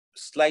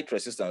slight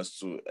resistance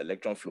to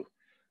electron flow.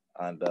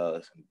 And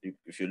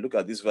if you look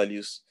at these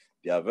values,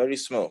 they are very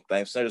small,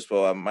 times 10 to the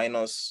power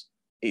minus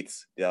 8.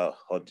 They are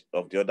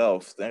of the order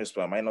of 10 to the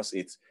power minus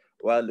 8.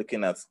 While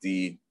looking at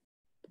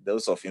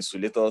those of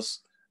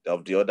insulators, they're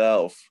of the order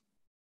of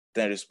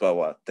 10 to the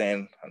power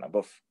 10 and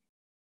above.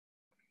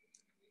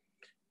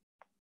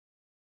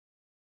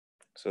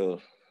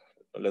 So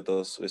let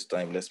us waste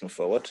time. Let's move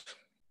forward.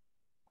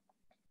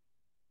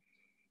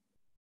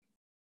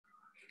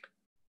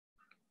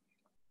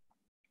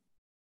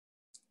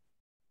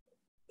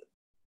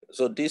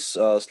 So this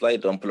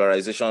slide on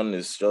polarization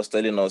is just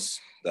telling us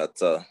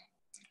that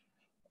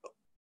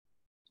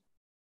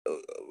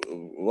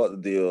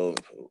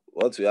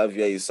what we have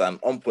here is an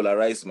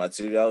unpolarized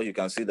material. You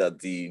can see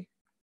that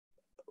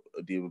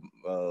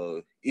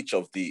each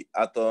of the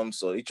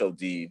atoms or each of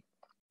the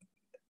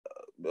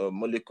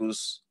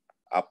molecules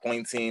are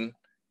pointing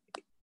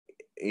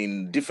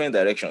in different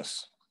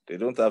directions. They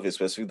don't have a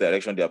specific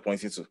direction they are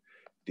pointing to.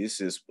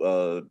 This is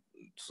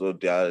so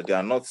they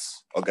are not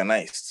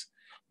organized.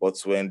 But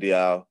when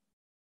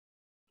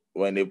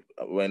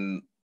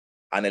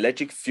an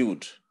electric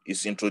field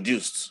is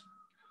introduced,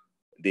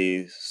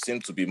 they seem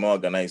to be more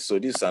organized. So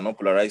this is an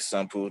unpolarized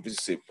sample. This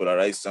is a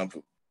polarized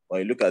sample.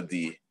 When you look at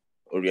the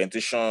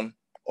orientation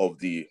of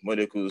the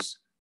molecules,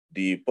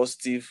 the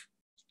positive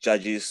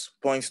charges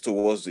point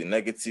towards the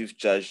negative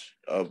charge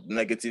of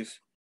negative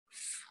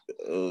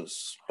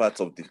part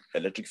of the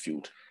electric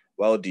field,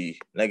 while the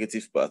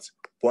negative part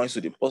points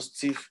to the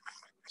positive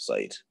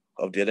side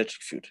of the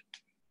electric field.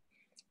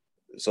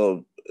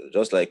 So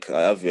just like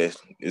I have here,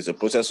 is a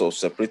process of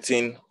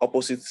separating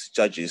opposite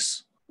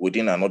charges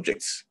within an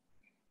object.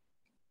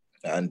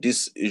 And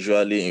this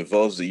usually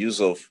involves the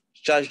use of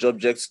charged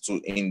objects to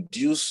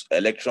induce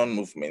electron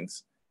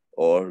movements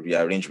or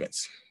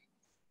rearrangements.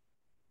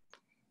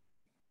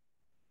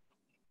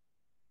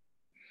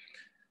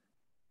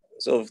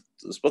 So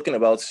spoken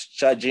about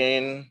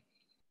charging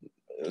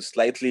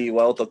slightly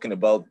while talking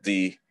about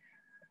the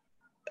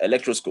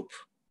electroscope,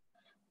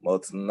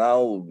 but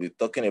now we'll be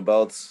talking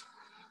about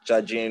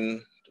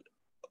charging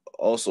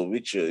also,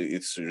 which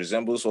it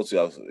resembles what we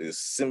have, is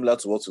similar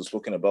to what we've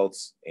spoken about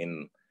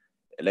in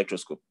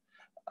electroscope.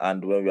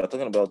 And when we are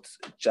talking about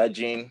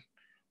charging,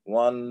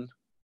 one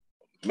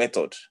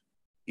method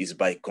is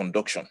by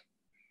conduction.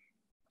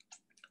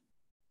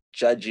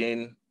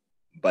 Charging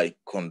by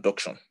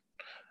conduction.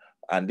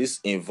 And this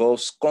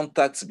involves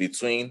contact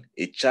between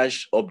a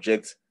charged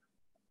object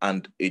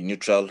and a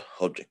neutral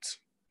object.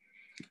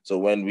 So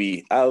when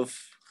we have,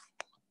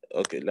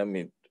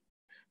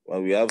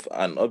 when we have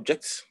an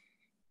object,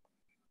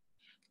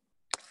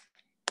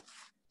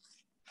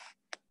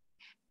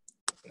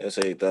 let's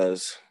say it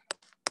has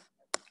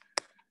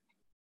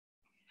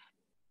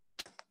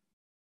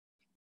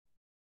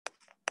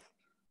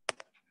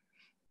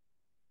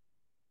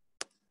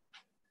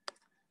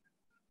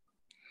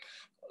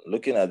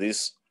looking at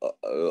this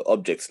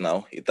object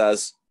now, it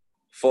has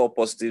 4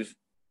 positive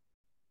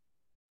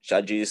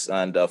charges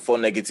and 4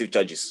 negative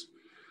charges.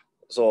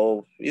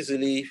 So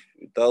easily,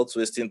 without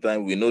wasting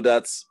time, we know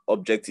that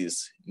object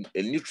is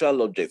a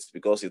neutral object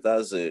because it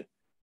has a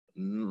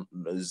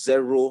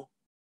 0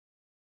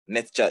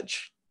 net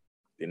charge.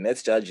 The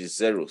net charge is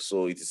 0,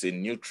 so it is a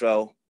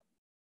neutral.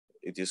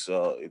 It is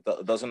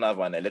it doesn't have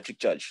an electric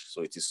charge,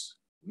 so it is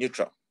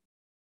neutral.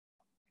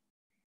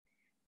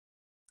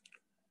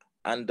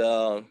 And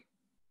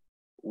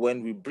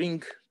when we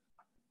bring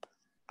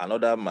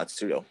another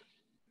material,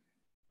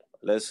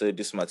 let's say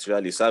this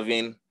material is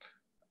having,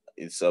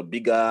 it's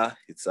bigger,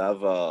 it's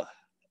have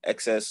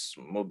excess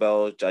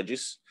mobile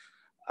charges,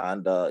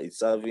 and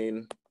it's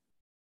having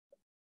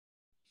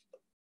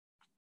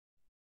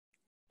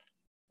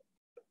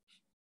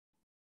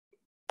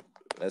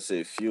let's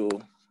say a few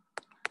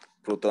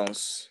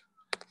protons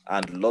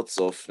and lots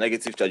of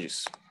negative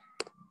charges.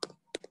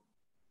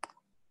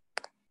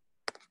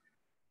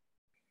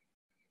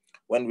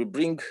 When we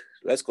bring,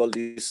 let's call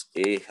this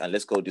A and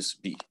let's call this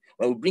B.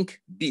 When we bring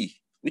B,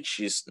 which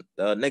is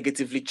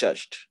negatively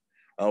charged,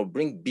 and we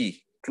bring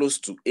B close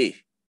to A,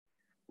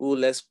 we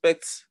will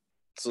expect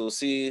to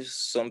see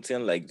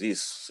something like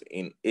this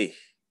in A.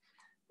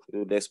 We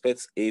would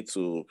expect A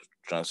to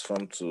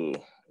transform to,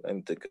 let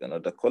me take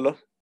another color.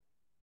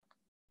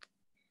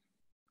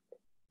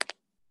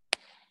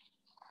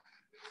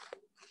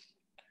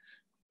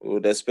 We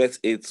would expect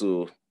A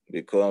to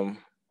become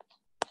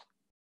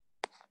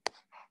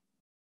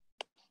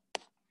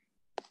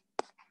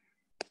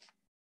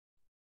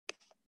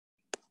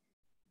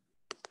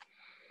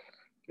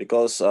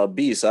because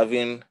B is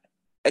having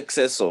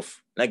excess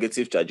of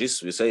negative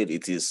charges. We said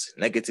it is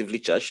negatively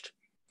charged.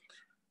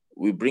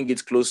 We bring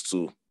it close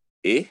to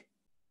A,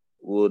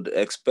 would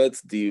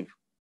expect the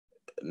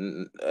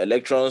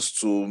electrons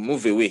to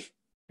move away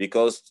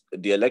because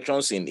the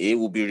electrons in A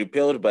will be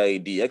repelled by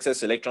the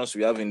excess electrons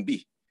we have in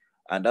B.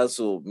 And that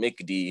will make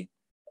the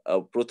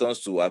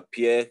protons to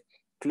appear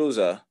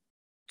closer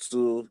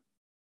to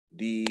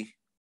the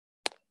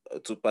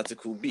to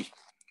particle B.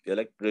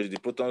 The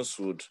protons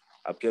would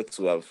appear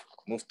to have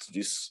moved to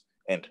this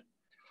end.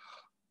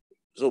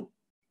 So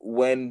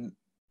when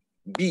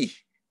B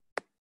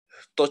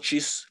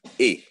touches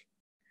A,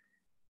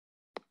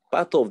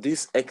 part of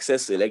these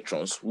excess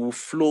electrons will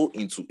flow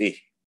into A,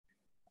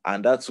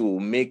 and that will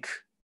make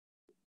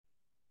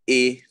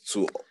A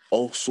to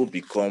also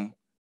become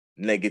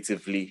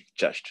negatively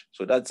charged.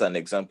 So that's an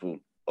example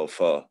of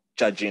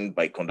charging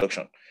by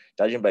conduction.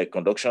 Charging by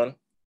conduction,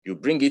 you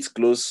bring it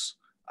close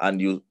and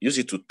you use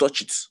it to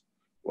touch it.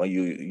 When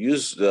you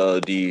use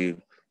the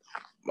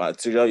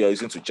material you're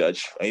using to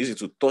charge and use it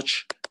to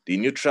touch the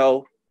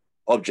neutral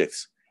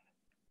objects,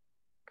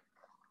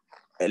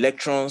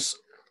 electrons,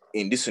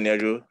 in this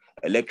scenario,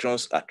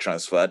 electrons are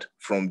transferred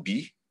from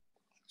B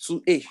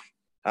to A.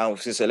 And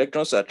since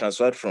electrons are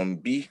transferred from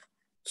B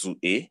to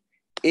A,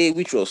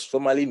 which was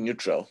formerly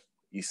neutral,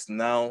 is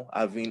now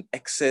having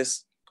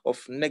excess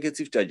of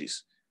negative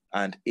charges,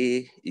 and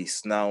A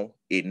is now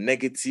a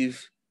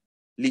negatively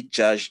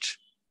charged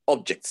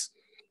object.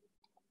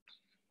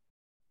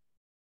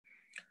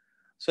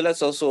 So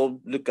let's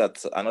also look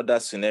at another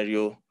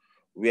scenario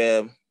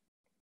where,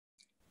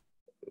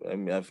 let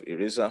me have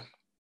eraser.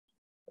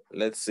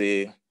 Let's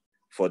say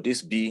for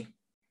this B,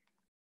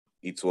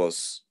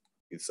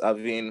 it's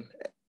having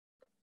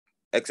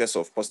excess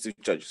of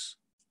positive charges.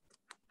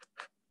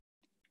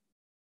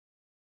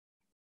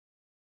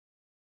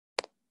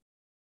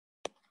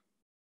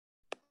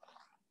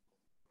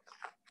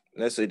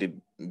 Let's say the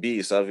B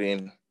is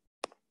having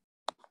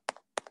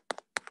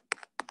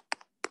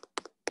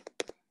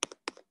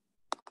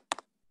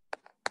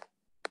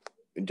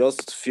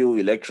just few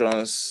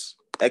electrons,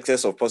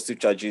 excess of positive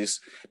charges.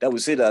 Then we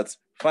say that,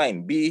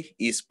 fine, B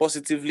is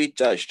positively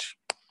charged.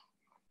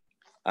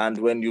 And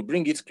when you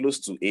bring it close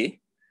to A,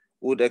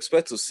 we would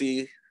expect to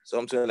see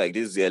something like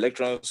this. The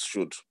electrons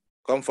should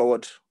come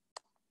forward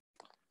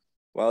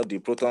while the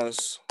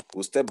protons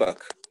will step back.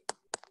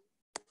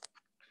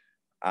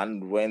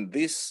 And when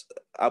this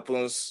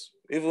happens,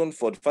 even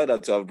for the fact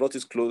that you have brought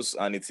it close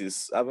and it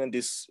is having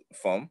this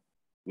form,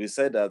 we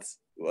said that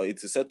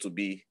it is said to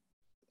be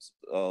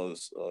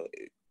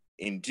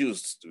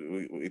induced.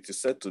 It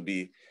is said to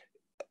be,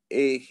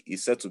 A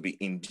is said to be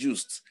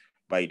induced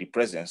by the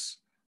presence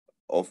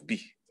of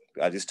B.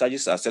 These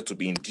charges are said to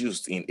be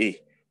induced in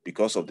A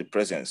because of the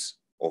presence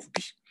of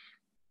B.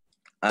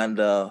 And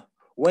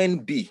when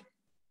B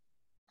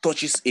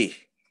touches A,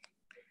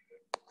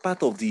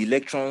 part of the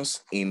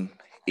electrons in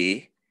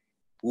A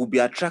will be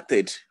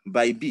attracted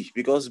by B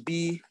because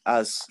B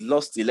has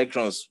lost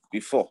electrons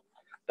before.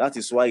 That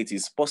is why it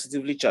is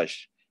positively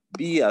charged.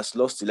 B has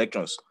lost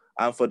electrons.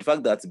 And for the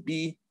fact that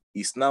B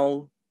is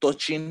now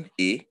touching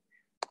A,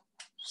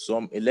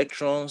 some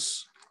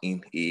electrons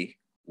in A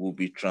will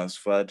be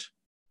transferred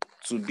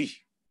to B.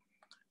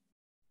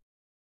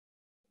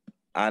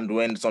 And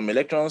when some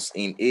electrons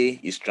in A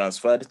is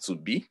transferred to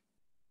B,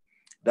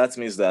 that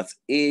means that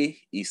A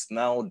is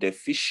now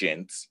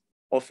deficient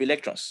of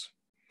electrons.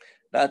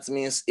 That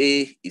means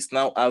A is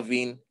now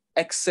having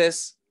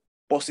excess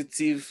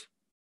positive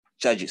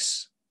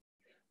charges.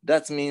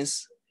 That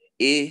means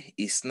A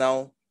is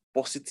now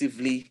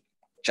positively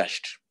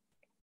charged.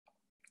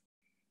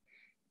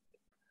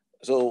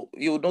 So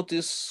you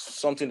notice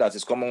something that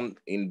is common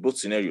in both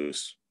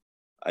scenarios.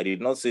 I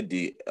did not say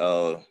the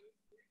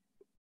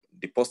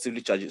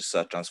positively charges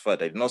are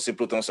transferred. I did not say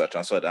protons are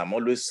transferred. I'm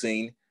always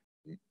saying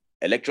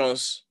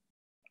electrons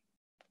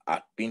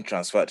are being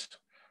transferred.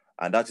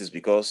 And that is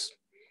because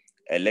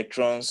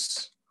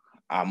electrons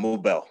are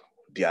mobile,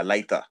 they are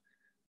lighter,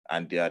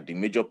 and they are the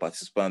major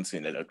participants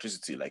in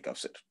electricity, like I've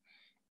said.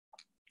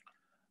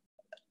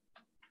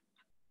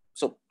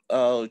 So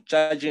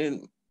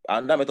charging,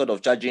 another method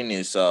of charging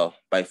is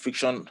by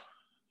friction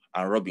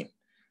and rubbing.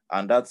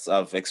 And that's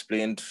I've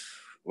explained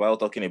while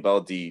talking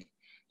about the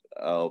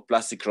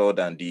plastic rod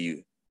and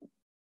the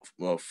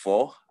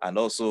four, and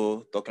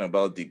also talking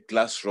about the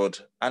glass rod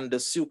and the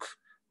silk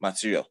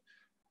material.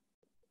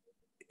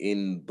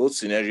 In both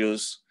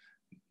scenarios,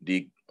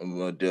 the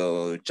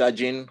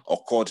charging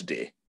occurred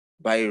there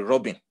by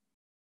rubbing.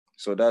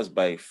 So that's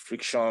by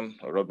friction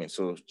or rubbing.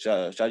 So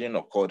charging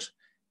occurred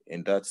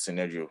in that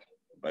scenario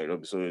by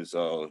rubbing. So it's,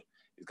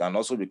 it can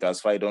also be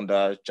classified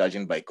under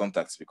charging by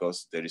contact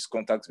because there is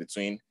contact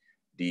between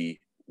the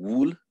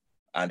wool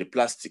and the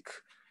plastic.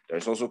 There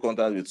is also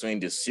contact between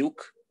the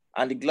silk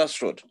and the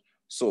glass rod.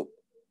 So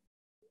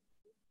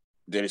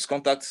there is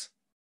contact,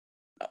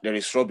 there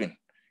is rubbing.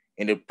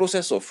 In the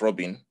process of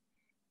rubbing,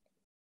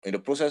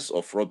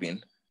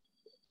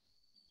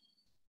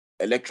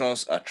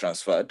 electrons are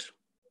transferred.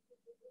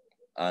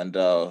 And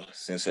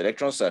since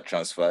electrons are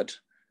transferred,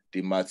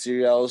 the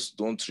materials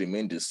don't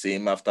remain the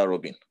same after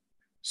rubbing.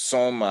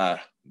 Some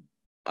are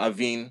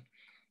having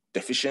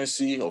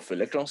deficiency of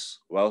electrons,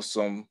 while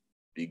some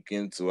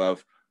begin to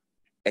have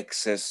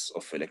excess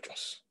of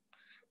electrons,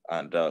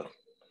 and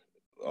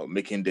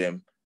making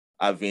them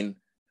having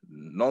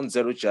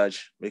non-zero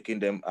charge, making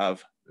them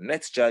have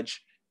net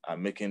charge,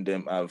 and making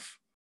them have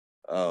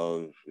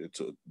to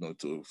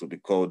be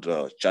called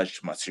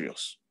charged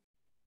materials.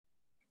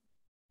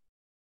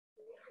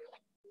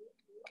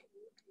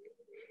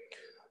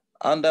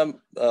 And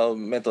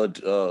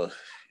method,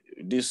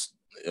 this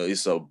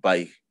is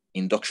by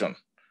induction.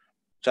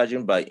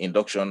 Charging by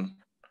induction.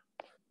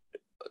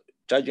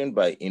 Charging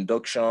by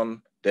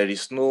induction, there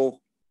is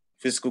no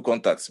physical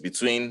contact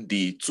between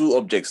the two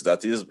objects,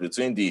 that is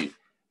between the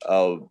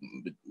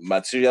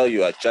material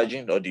you are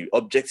charging or the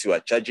objects you are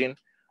charging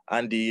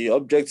and the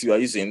object you are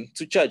using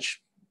to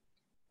charge.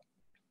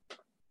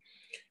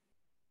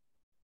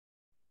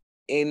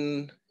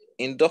 In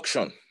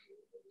induction,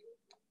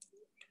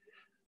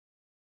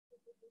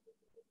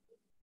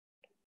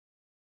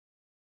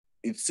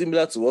 it's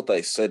similar to what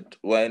I said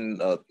when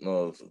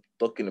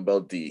talking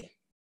about the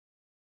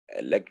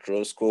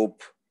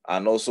electroscope,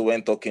 and also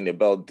when talking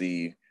about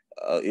the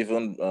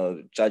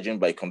even charging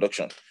by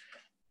conduction.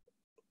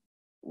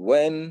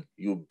 When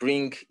you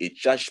bring a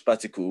charged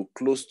particle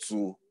close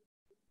to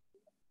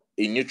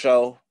a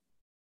neutral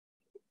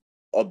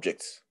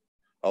object,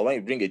 or when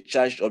you bring a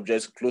charged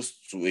object close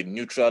to a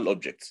neutral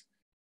object,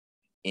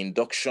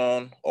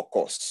 induction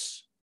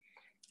occurs.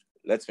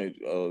 Let me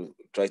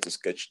try to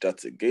sketch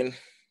that again,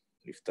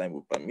 if time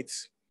will permit.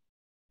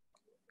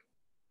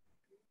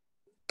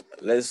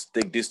 Let's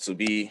take this to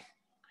be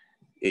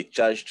a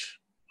charged,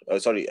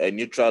 a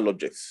neutral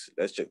object.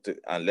 Let's check it,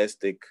 and let's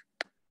take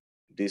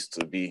this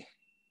to be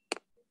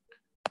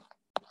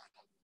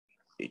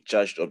a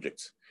charged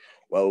object.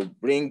 Well, we'll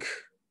bring,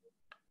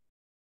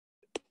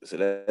 so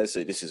let's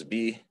say this is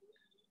B,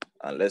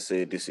 and let's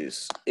say this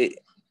is A.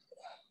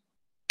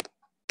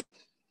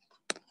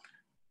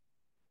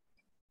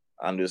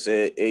 And we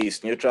say A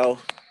is neutral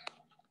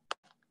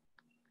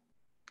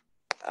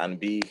and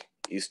B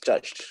is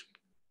charged.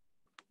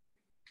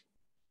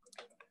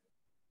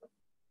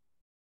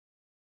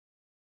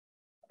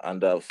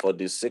 And for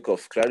the sake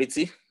of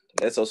clarity,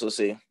 let's also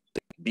say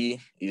B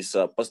is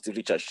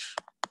positively charged.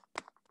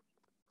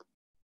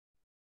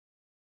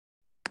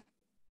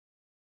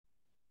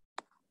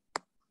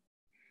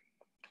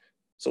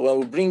 So when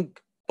we bring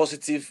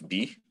positive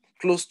B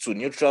close to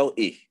neutral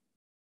A,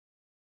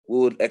 we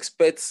would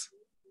expect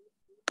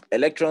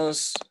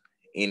electrons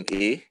in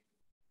A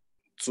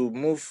to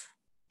move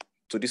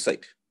to this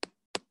side,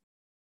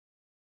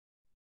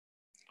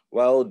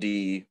 while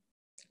the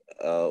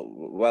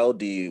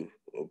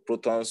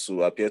protons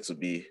will appear to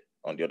be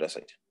on the other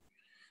side.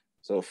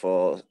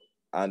 So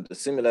and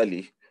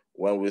similarly,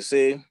 when we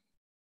say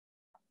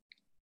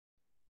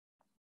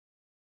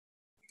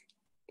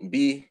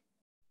B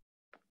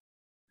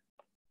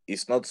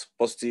is not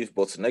positive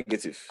but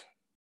negative,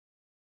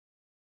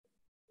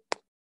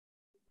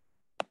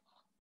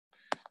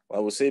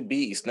 when we say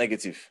B is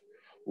negative,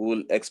 we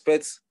will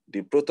expect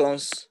the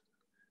protons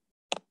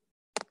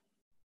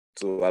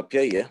to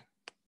appear here,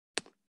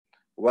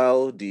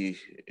 while the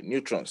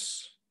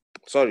electrons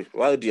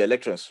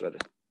rather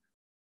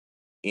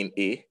in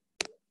A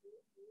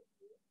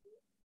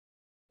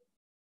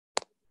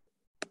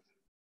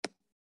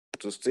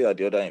to stay at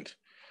the other end.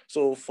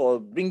 So for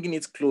bringing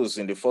it close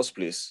in the first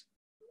place,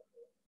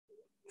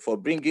 for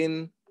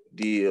bringing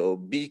the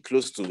B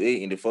close to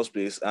A in the first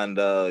place, and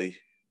the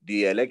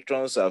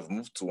electrons have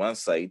moved to one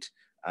side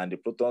and the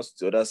protons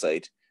to the other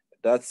side,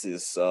 that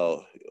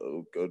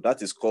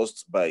is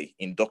caused by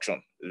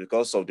induction.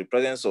 Because of the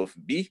presence of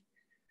B,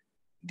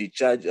 the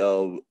charge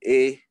of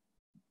A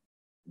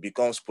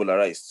becomes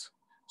polarized,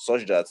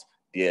 such that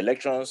the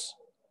electrons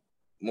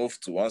move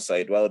to one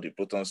side while the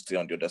protons stay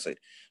on the other side.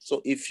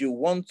 So if you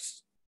want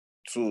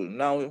to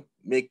now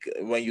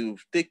when you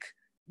take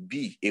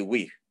B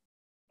away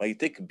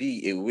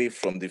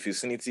from the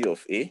vicinity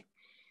of A,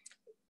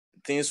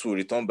 things will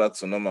return back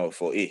to normal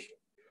for A.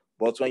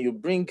 But when you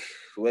bring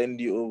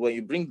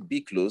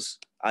B close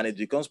and it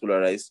becomes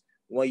polarized,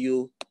 when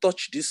you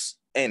touch this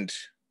end,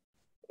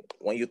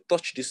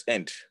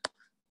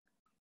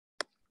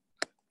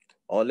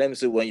 or let me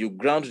say when you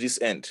ground this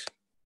end,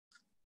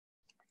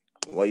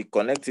 when you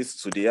connect it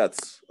to the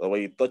earth, or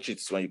when you touch it,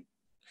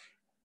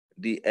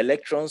 the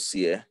electrons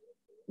here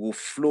will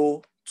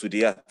flow to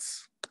the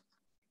earth.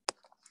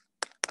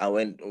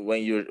 And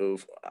when you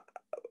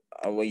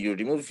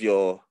remove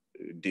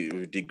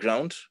the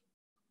ground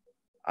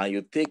and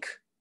you take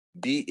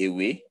B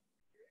away,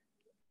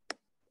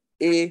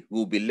 A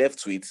will be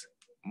left with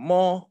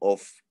more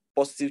of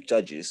positive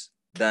charges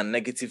than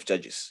negative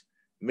charges,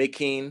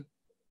 making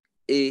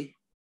A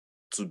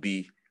to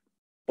be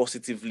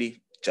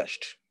positively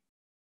charged.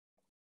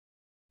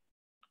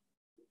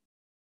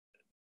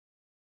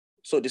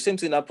 So the same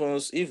thing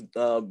happens if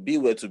B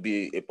were to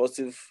be a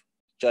positive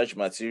charged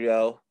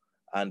material,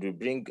 and we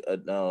bring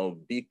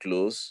B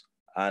close,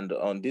 and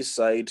on this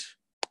side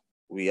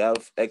we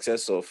have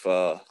excess of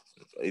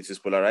it is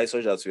polarized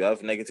such that we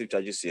have negative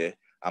charges here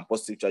and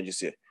positive charges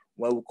here.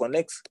 When we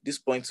connect this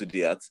point to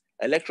the earth,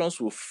 electrons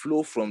will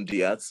flow from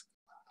the earth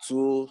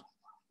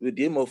with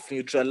the aim of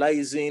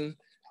neutralizing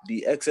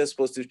the excess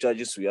positive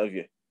charges we have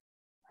here,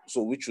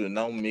 so which will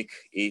now make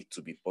A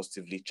to be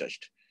positively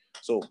charged.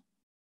 So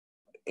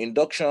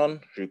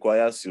induction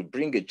requires you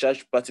bring a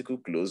charged particle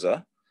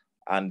closer,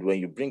 and when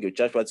you bring a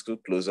charged particle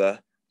closer,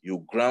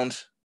 you ground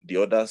the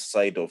other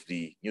side of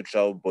the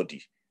neutral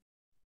body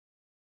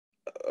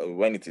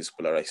when it is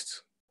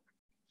polarized.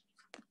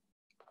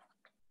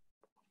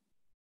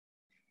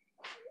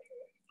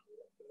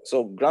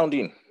 So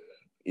grounding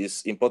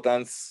is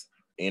important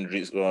in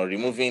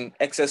removing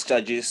excess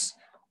charges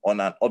on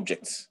an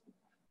object.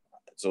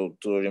 So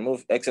to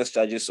remove excess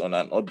charges on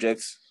an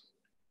object,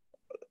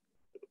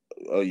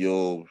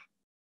 you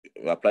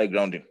apply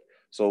grounding.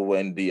 So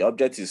when the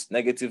object is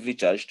negatively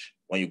charged,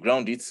 when you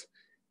ground it,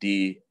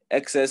 the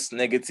excess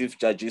negative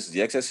charges,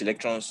 the excess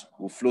electrons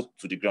will float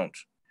to the ground.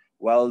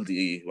 While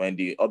when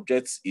the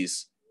object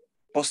is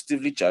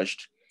positively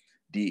charged,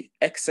 the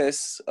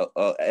excess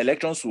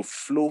electrons will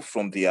flow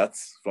from the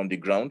earth, from the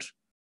ground,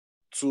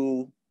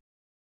 to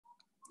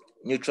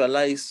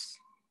neutralize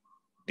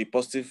the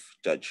positive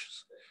charge.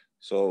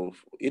 So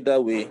either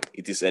way,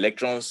 it is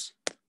electrons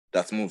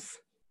that move.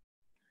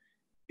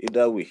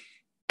 Either way,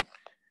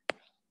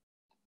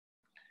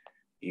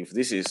 if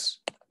this is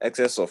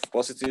excess of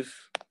positive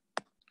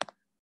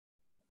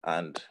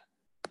and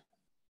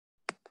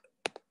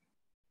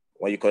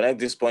when you connect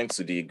this point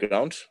to the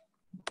ground,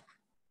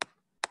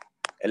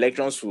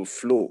 electrons will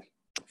flow.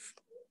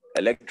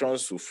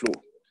 Electrons will flow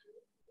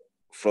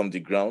from the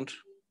ground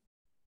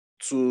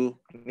to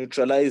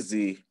neutralize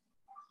the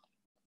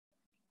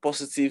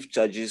positive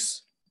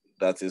charges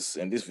that is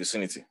in this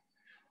vicinity.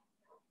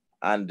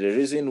 And the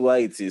reason why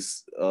it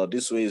is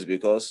this way is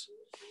because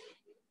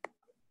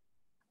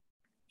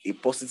a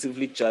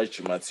positively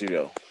charged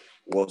material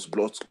was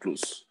brought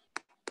close.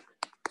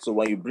 So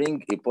when you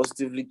bring a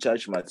positively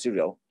charged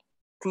material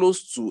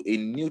close to a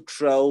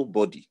neutral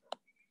body,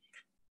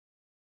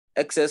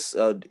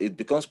 it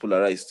becomes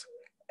polarized.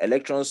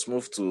 Electrons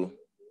move to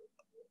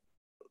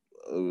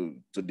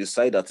the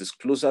side that is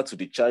closer to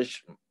the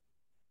charged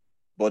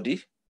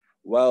body,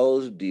 while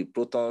the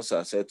protons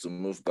are said to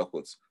move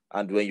backwards.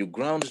 And when you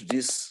ground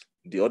this,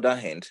 the other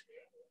hand,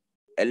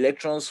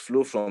 electrons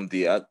flow from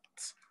the earth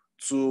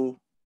to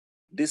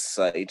this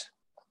side.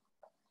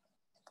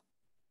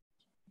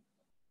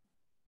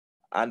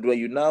 And when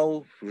you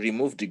now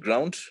remove the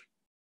ground,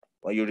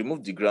 and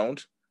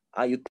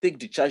you take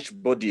the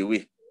charged body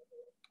away,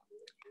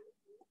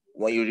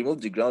 when you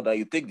remove the ground and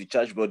you take the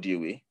charged body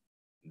away,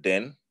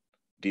 then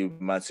the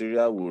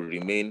material will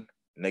remain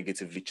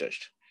negatively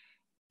charged.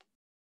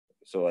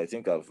 So I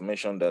think I've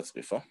mentioned that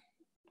before.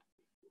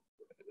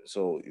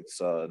 So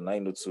it's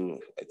 9:02.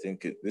 I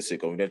think this is a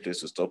convenient place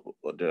to stop.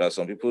 But there are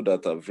some people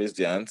that have raised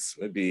their hands.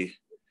 Maybe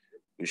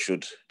we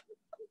should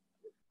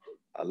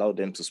allow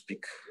them to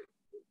speak.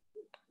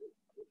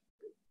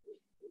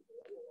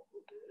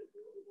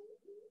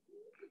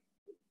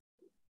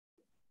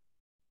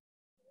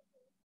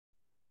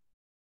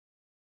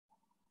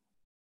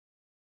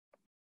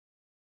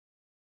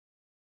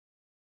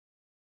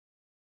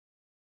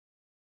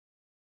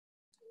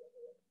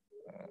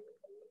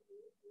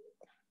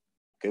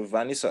 Okay,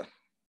 Vanessa.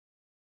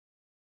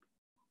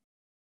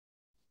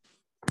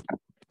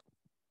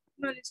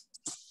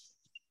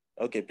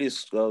 Okay,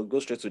 please go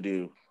straight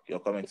to your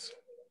comments.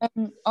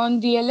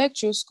 On the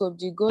electroscope,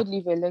 the gold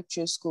leaf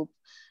electroscope,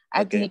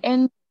 at the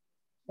end,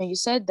 when you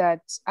said that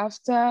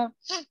after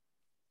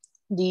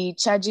the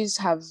charges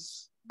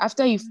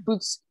after you've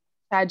put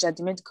charge at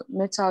the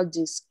metal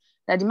disc,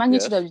 that the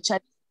magnitude of the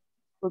charge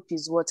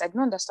is what? I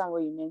don't understand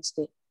what you meant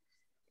there.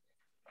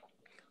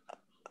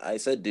 I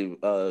said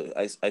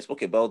I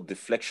spoke about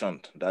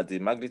deflection, that the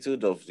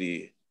magnitude of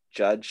the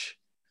charge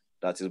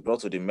that is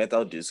brought to the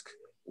metal disc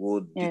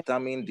would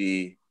determine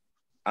the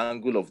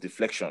angle of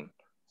deflection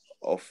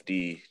of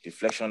the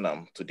deflection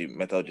arm to the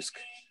metal disc.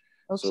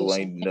 Okay, so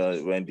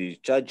when the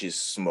charge is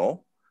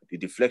small, the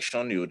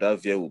deflection you would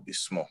have here will be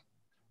small.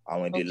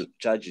 And when the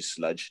charge is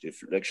large, the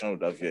deflection you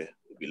would have here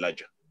will be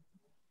larger.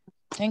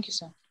 Thank you,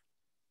 sir.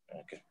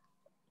 Okay.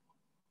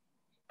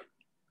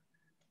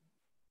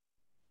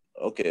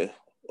 Okay,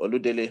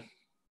 Oludele.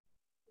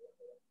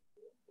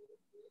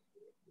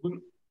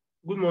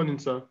 Good morning,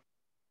 sir.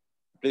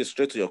 Please,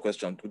 straight to your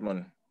question. Good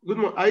morning. Good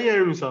morning. Are you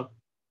hearing me, sir?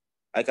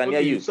 I can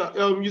hear you.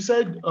 So, you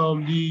said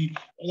the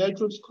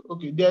electroscope.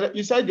 Okay,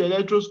 you said the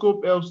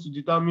electroscope helps to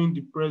determine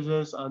the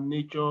presence and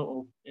nature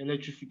of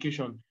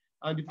electrification,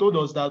 and you told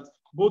us that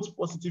both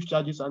positive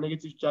charges and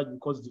negative charge will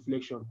cause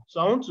deflection.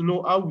 So I want to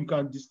know how we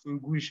can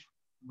distinguish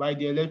by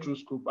the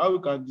electroscope, how we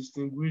can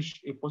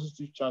distinguish a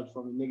positive charge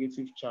from a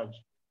negative charge.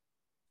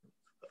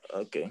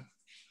 Okay.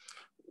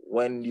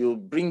 When you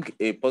bring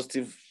a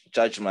positive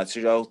charge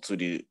material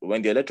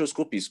when the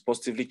electroscope is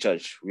positively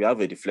charged, we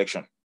have a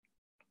deflection.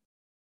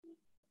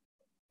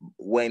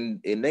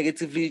 When a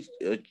negatively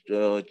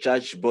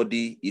charged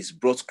body is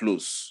brought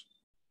close,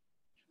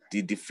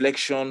 the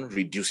deflection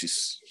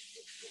reduces.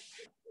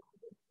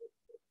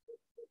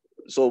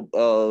 So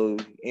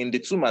in the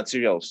two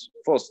materials,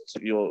 first,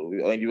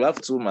 you have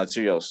two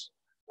materials,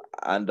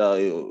 and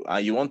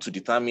you want to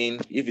determine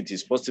if it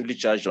is positively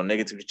charged or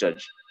negatively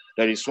charged.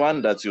 There is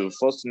one that you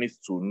first need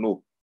to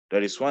know.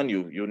 There is one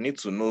you need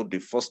to know the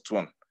first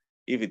one,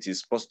 if it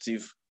is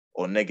positive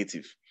or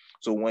negative.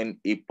 So when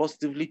a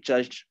positively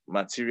charged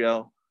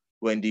material,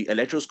 when the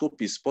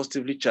electroscope is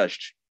positively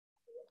charged,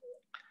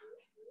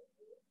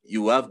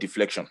 you have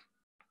deflection.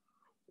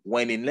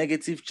 When a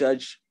negative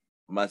charge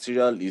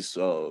material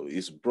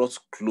is brought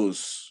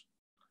close,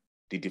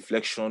 the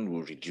deflection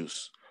will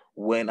reduce.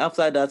 When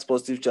after that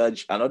positive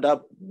charge, another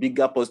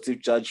bigger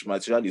positive charge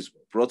material is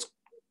brought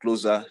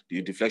closer,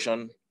 the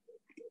deflection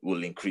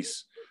will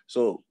increase.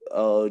 So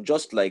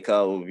just like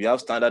we have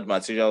standard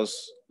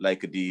materials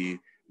like the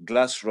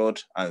glass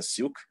rod and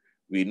silk,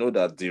 we know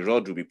that the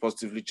rod will be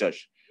positively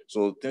charged.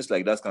 So things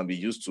like that can be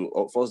used to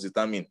first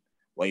determine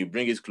when you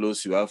bring it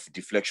close, you have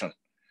deflection,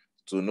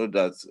 to know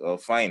that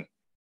fine,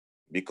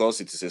 because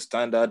it is a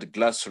standard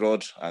glass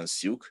rod and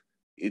silk,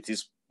 it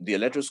is the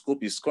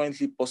electroscope is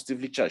currently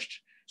positively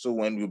charged. So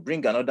when you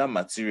bring another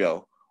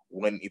material,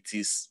 when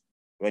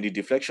the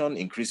deflection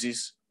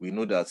increases, we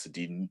know that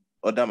the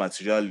other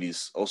material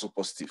is also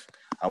positive.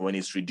 And when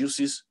it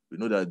reduces, we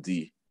know that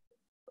the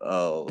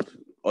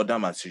other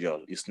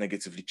material is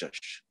negatively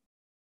charged.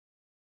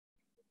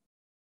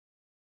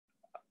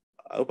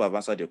 I hope I've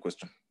answered your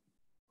question.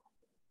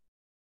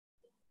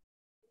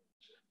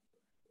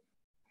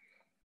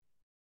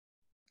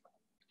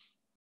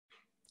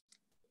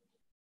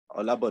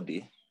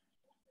 Olabode.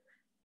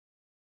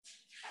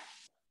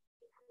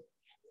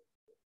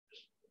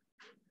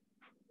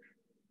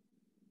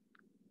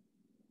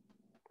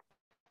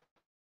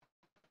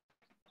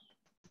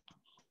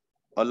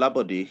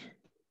 Olabode.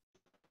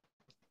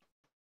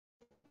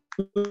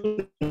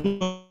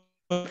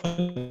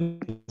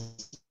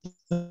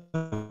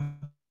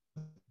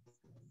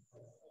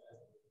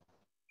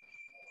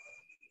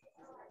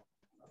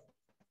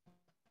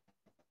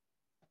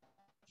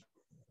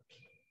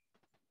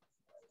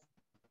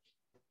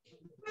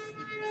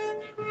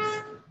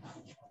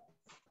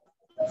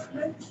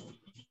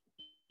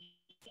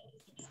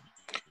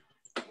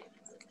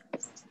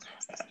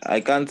 I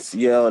can't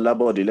hear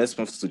Olabode. Let's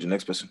move to the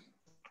next person.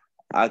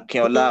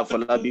 Akinola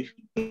Afolabi.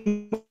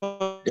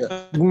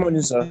 Yeah. Good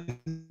morning, sir.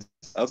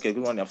 Okay,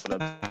 good morning,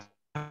 Afolabi.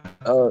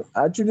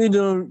 I actually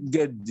don't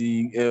get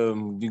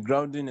the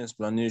grounding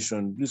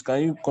explanation. Please,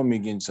 can you come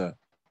again, sir?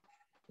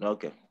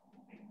 Okay.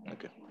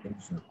 Okay. Thank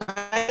you, sir.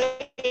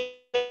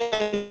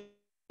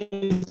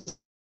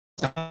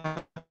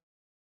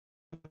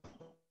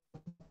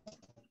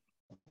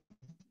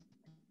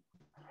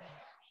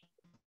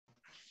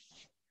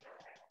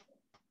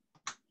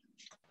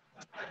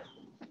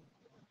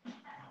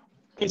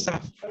 Yes, sir.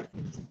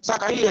 Sir,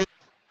 can you hear?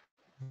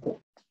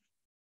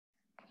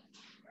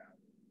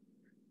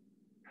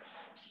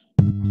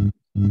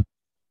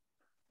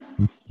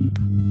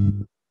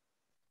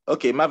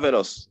 Okay,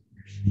 marvelous.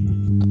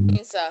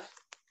 Yes, sir.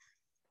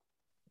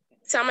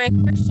 So my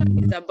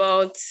question is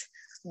about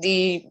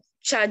the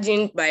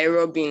charging by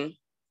rubbing.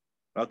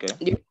 Okay.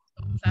 The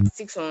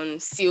plastics on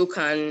silk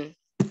and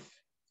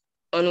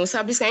on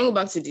wasabi. Can you go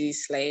back to the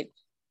slide?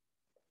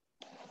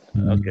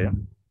 Okay.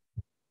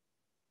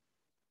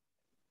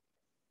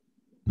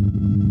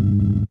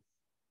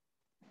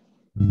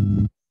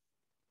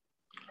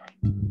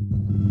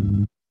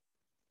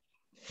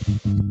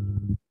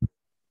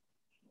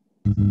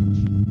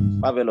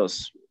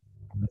 Marvelous.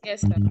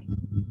 Yes, sir.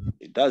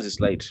 That's the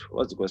slide.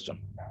 What's the question?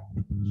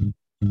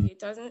 It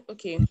doesn't.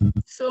 Okay.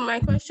 So my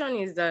question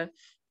is that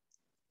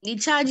the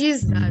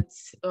charges that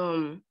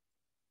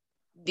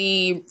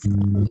the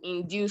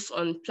induce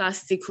on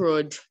plastic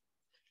rod,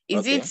 is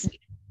Okay. it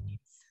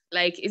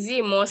like, is it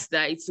a must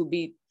that it will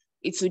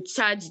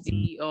charge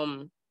the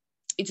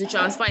it will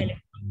transfer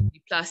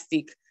the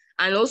plastic,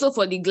 and also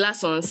for the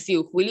glass on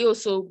silk, will it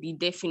also be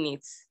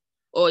definite,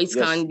 or it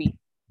Yes. can be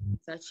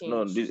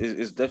No, interchanged?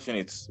 it's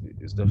definite.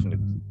 It's definite.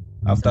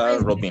 After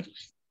rubbing,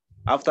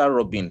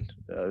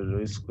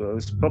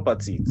 it's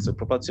property. It's a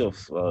property of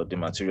the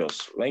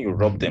materials. When you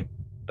rub them,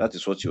 that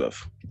is what you have.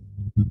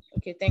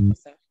 Okay, thank you,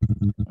 sir.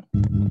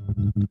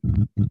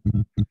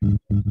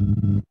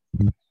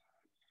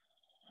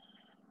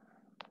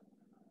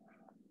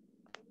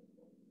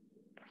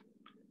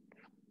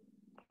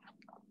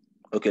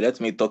 Okay, let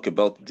me talk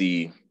about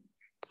the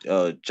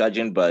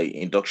charging by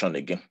induction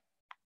again.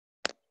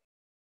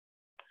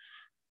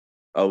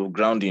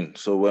 Grounding.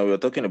 So when we're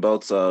talking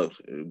about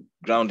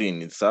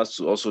grounding, it has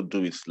to also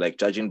do with like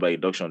charging by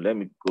induction. Let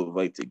me go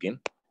over it again.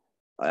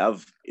 I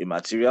have a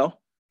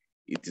material.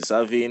 It is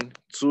having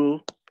 2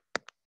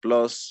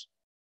 plus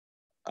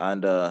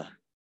and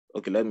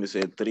okay, let me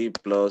say 3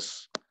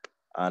 plus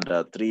and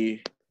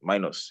 3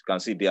 minus. You can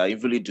see they are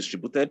evenly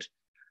distributed.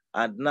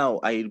 And now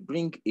I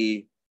bring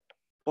a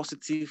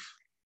positive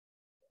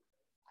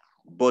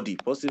body,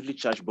 positively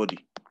charged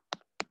body,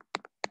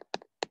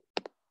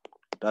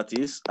 that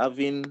is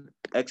having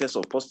excess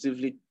of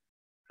positive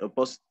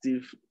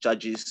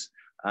charges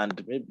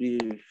and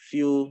maybe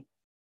few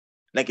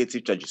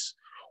negative charges.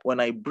 When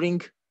I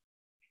bring,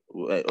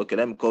 okay,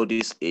 let me call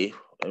this A,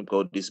 let me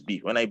call this B.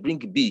 When I bring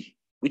B,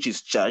 which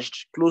is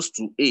charged, close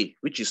to A,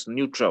 which is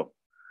neutral,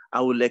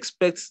 I will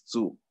expect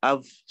to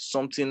have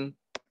something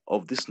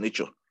of this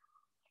nature.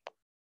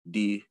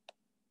 The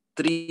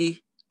 3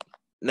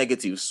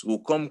 negatives will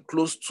come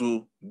close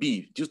to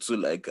B due to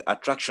like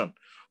attraction,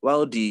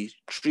 while the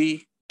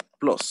 3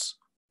 plus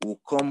will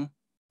come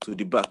to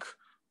the back,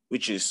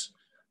 which is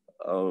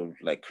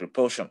like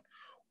repulsion.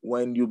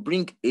 When you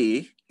bring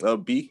B,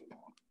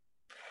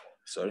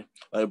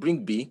 I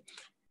bring B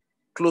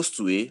close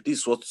to A, this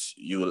is what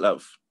you will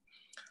have.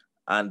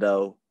 And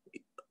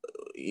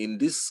in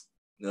this,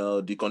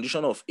 the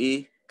condition of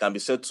A can be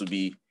said to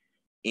be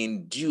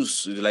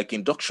induced, like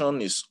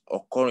induction is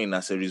occurring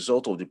as a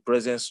result of the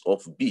presence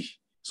of B.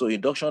 So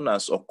induction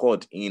has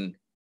occurred in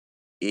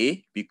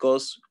A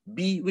because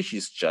B, which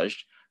is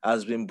charged,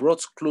 has been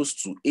brought close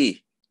to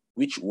A,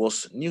 which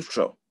was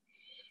neutral.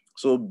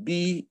 So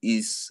A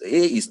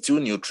is still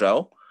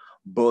neutral,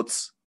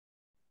 but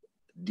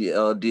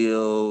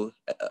the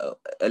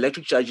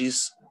electric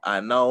charges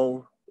are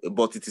now,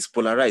 but it is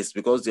polarized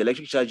because the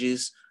electric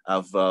charges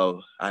are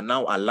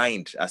now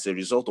aligned as a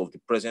result of the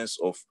presence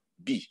of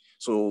B.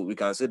 So we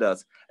can say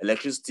that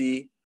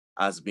electricity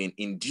has been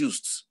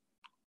induced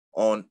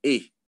on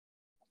A.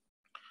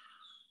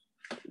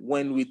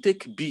 When we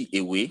take B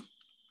away,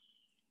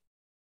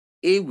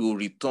 A will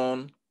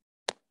return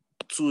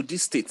to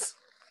this state.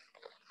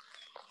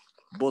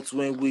 But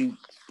when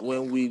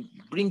we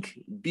bring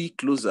B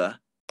closer,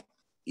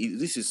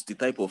 this is the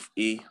type of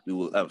A we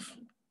will have.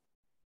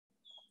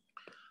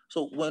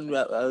 So when we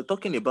are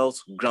talking about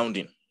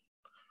grounding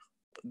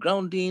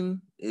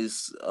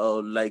is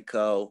like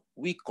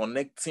we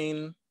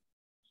connecting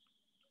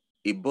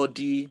a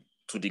body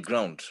to the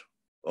ground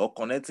or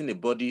connecting a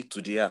body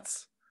to the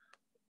earth.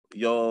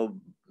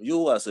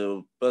 You as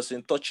a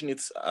person touching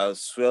it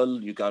as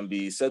well, you can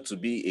be said to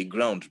be a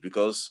ground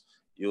because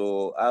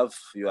you are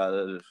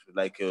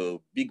like a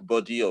big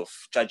body of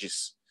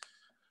charges.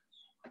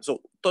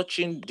 So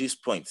touching this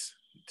point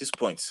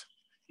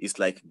is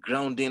like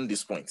grounding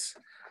this point.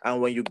 And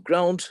when you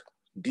ground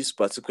this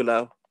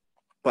particular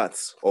part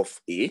of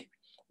A,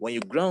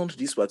 where's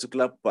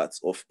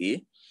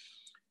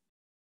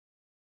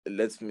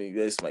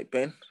my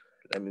pen?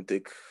 Let me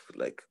take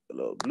like a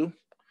lot of glue.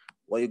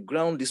 When you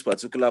ground this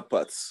particular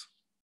part,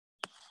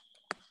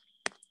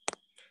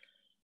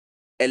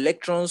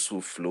 electrons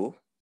will flow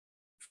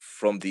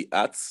from the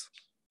earth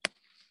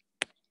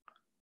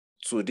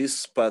to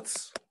this part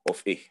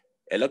of A.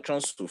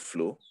 Electrons will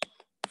flow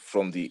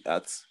from the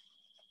earth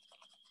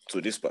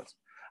to this part.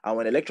 And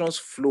when electrons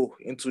flow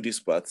into this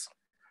part,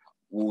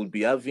 we will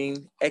be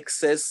having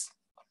excess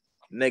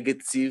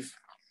negative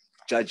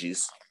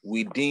charges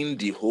within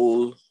the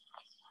whole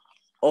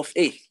of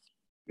A,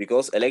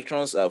 because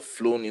electrons are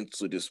flown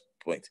into this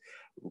point.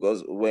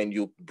 Because when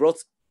you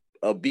brought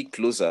a bit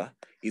closer,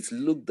 it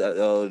looked at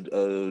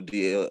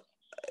the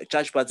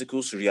charge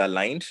particles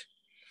realigned.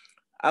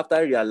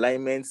 After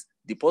realignment,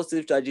 the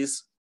positive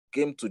charges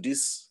came to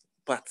this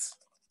part,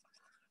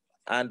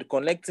 and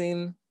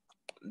connecting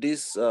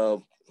this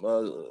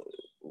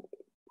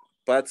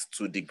part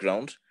to the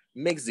ground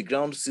makes the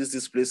ground sees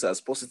this place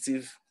as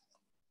positive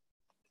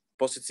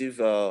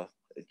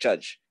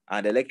charge,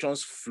 and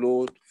electrons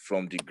flowed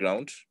from the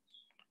ground.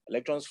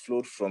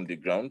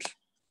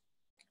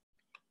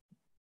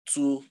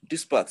 To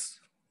this part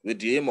with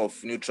the aim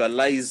of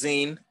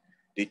neutralizing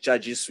the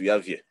charges we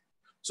have here.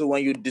 So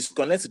when you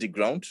disconnect the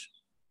ground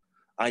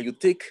and you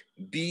take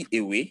B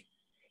away,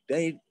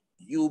 then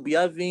you'll be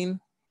having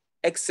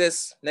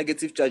excess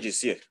negative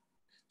charges here.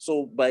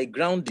 So by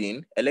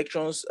grounding,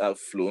 electrons are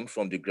flown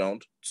from the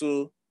ground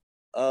to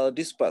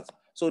this part.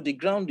 So the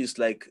ground is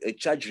like a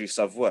charge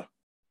reservoir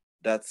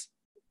that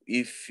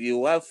if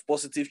you have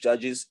positive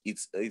charges,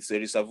 it's a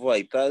reservoir.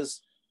 It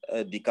has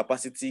the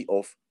capacity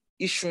of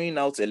issuing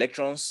out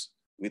electrons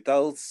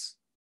without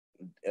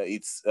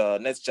its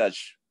net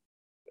charge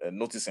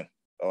noticing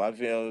or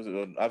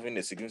having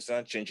a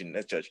significant change in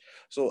net charge.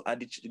 So,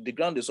 and the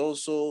ground is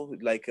also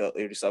like a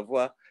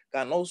reservoir,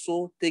 can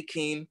also take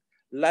in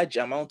large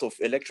amount of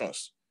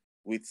electrons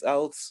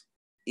without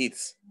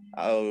its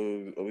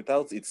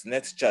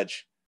net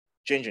charge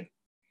changing.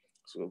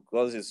 So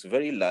because it's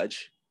very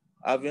large,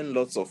 having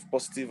lots of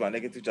positive and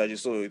negative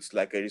charges, so it's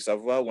like a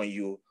reservoir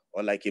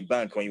or like a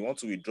bank, when you want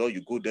to withdraw,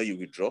 you go there, you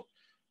withdraw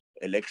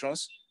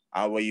electrons.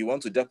 And when you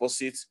want to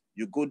deposit,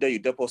 you go there, you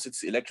deposit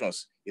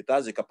electrons. It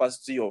has the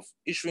capacity of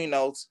issuing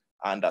out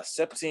and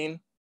accepting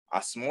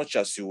as much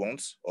as you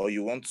want, or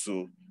you want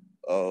to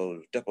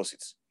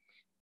deposit.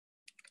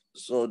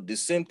 So the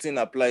same thing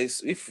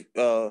applies if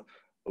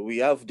we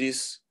have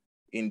this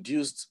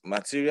induced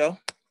material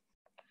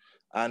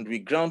and we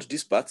ground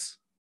this part.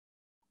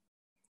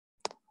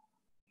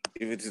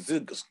 If it is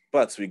this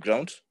part we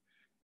ground,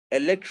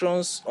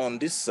 electrons on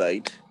this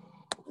side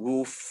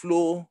will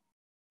flow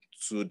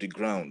to the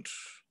ground.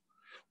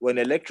 When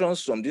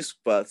electrons from this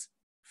part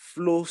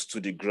flows to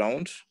the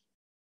ground,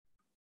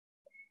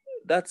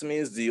 that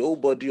means the whole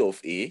body of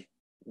A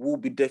will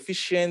be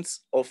deficient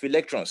of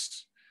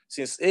electrons.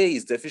 Since A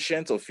is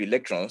deficient of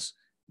electrons,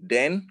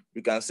 then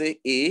we can say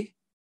A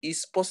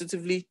is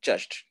positively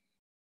charged.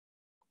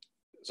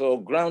 So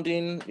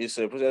grounding is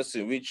a process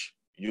in which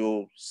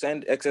you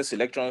send excess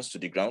electrons to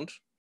the ground,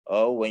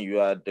 or when you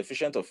are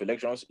deficient of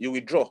electrons, you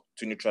withdraw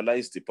to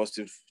neutralize the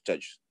positive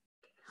charge.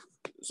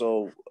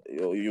 So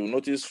you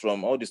notice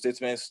from all the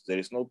statements, there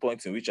is no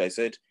point in which I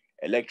said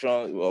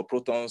electron or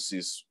protons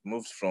is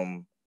moved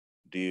from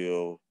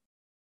the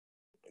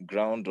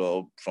ground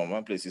or from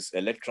one place. It's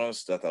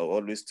electrons that I'll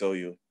always tell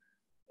you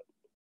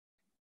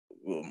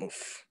will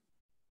move.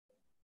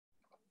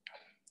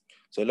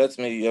 So let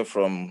me hear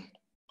from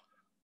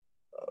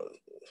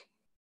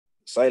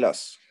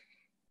Silas.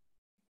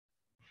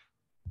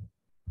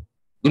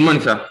 Good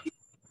morning, sir.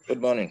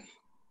 Good morning.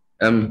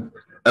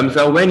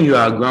 Sir, when you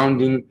are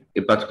grounding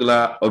a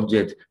particular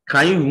object,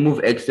 can you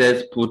remove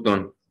excess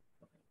proton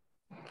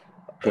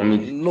from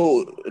it?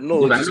 No,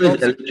 Because it I is know not.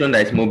 it's electron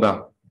that is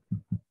mobile.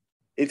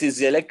 It is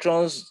the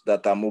electrons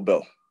that are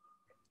mobile.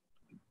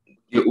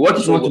 What if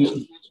you So,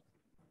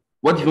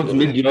 want to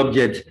make the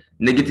object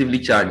negatively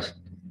charged?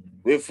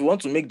 if we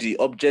want to make the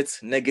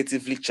object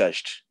negatively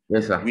charged,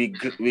 Yes, sir.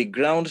 we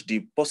ground the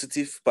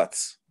positive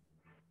parts.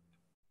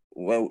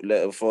 Well,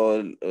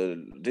 for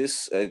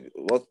this,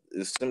 what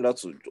is similar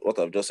to what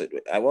I've just said,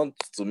 I want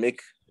to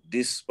make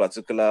this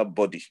particular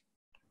body.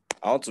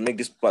 I want to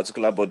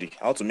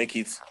make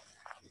it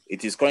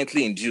is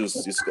currently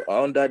induced. It's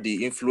under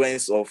the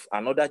influence of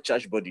another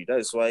charged body. That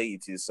is why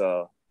it is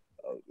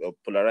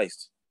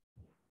polarized.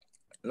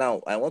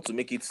 Now, I want to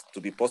make it to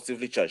be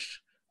positively charged.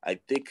 I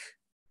take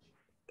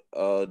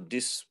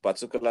this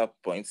particular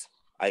point,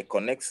 I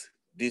connect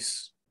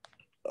this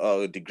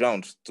the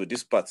ground to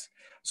this part.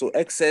 So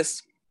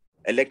excess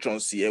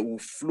electrons here will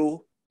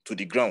flow to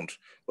the ground.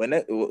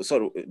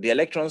 The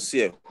electrons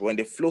here, when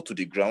they flow to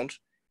the ground,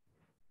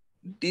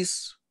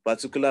 this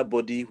particular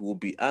body will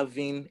be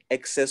having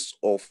excess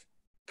of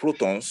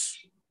protons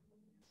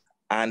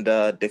and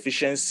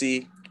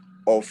deficiency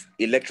of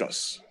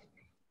electrons.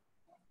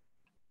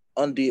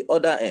 On the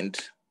other end,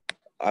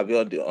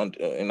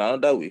 in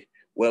another way,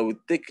 when we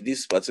take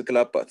this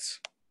particular part,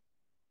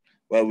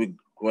 when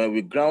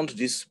we ground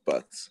this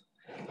part,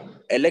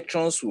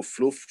 electrons will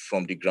flow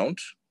from the ground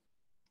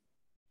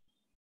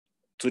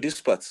to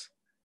this part,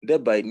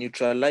 thereby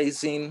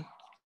neutralizing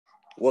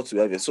what we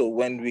have here. So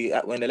when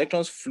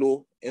electrons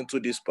flow into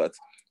this part,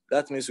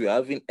 that means we're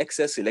having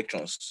excess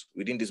electrons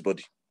within this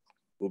body.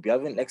 We'll be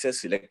having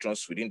excess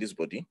electrons within this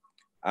body,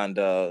 and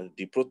the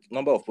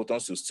number of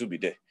protons will still be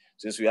there.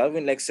 Since we're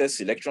having excess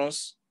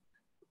electrons,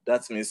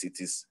 that means it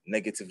is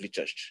negatively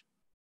charged.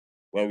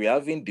 When we're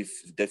having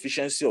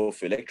deficiency of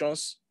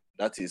electrons,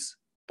 that is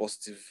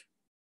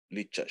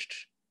positively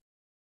charged.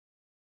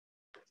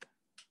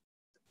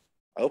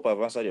 I hope I've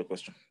answered your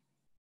question.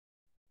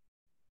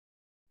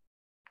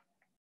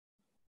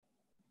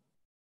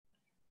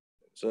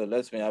 So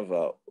let me have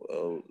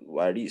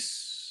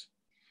Waris.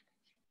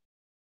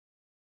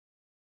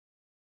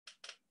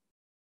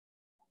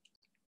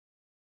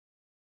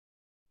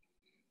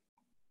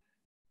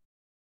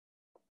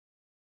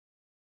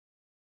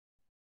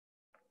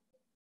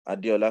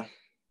 Adiola.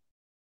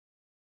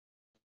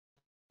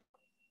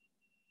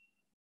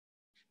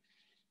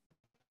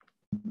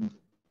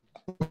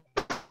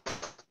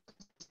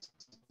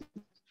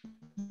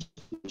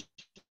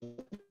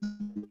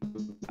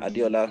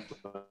 Adiola.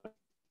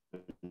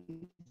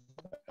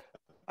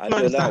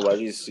 Adiola and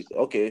Waris.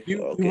 Okay.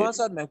 You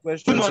answered my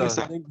question, Good morning,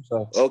 sir. sir. Thank you,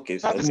 sir. Okay.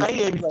 Sir, can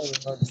you hear me?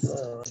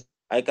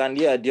 I can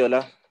hear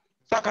Adiola.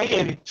 Sir, can you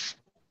hear me?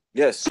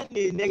 Yes.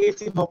 The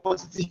negative or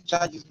positive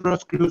charge is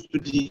brought close to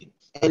the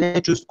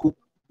electroscope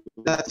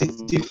that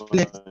it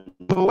deflects.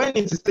 But when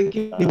it is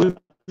taken away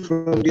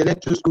from the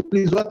electroscope,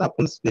 please, what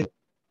happens then?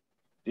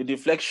 The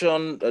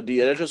deflection, the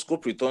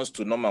electroscope returns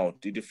to normal.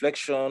 The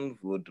deflection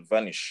would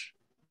vanish.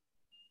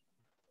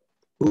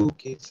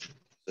 Okay.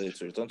 So it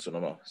returns to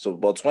normal. So,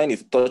 but when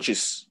it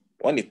touches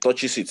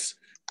it,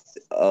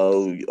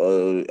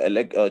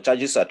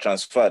 charges are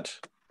transferred.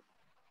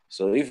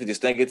 So if it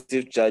is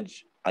negative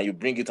charge and you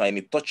bring it and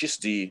it touches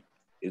if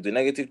the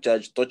negative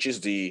charge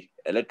touches the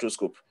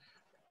electroscope,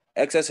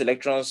 excess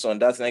electrons on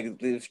that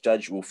negative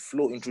charge will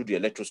flow into the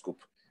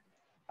electroscope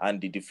and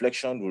the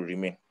deflection will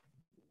remain.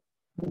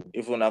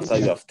 Even after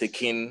you have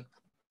taken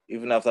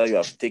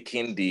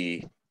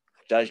the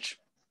charged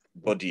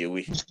body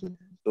away.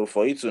 So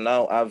for you to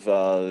now have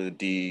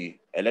the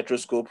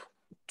electroscope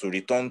to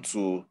return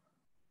to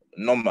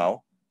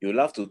normal, you'll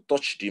have to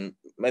touch the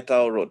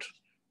metal rod.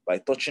 By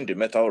touching the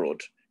metal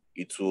rod,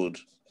 it would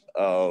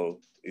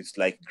it's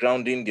like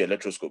grounding the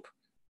electroscope.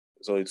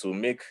 So it will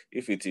make,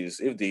 if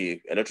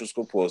the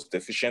electroscope was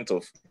deficient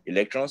of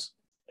electrons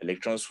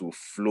will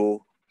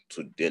flow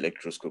to the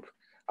electroscope.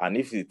 And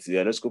if the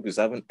electroscope is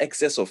having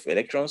excess of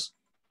electrons,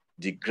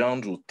 the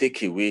ground will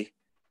take away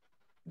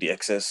the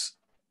excess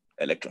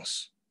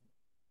electrons.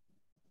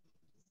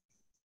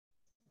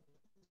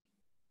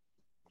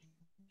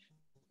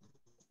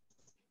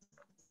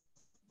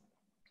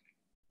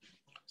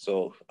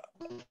 So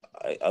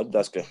I hope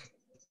that's clear.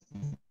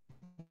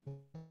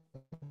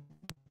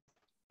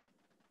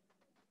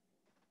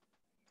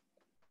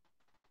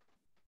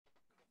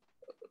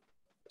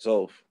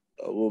 So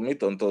we'll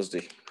meet on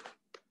Thursday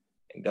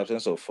in the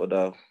absence of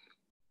further.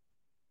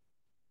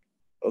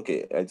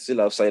 Okay, I still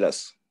have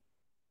Silas.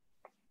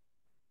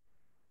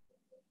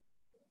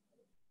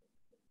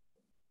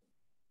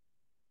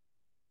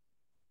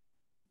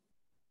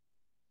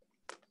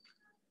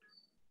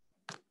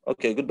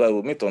 Okay, goodbye.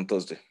 We'll meet on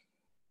Thursday.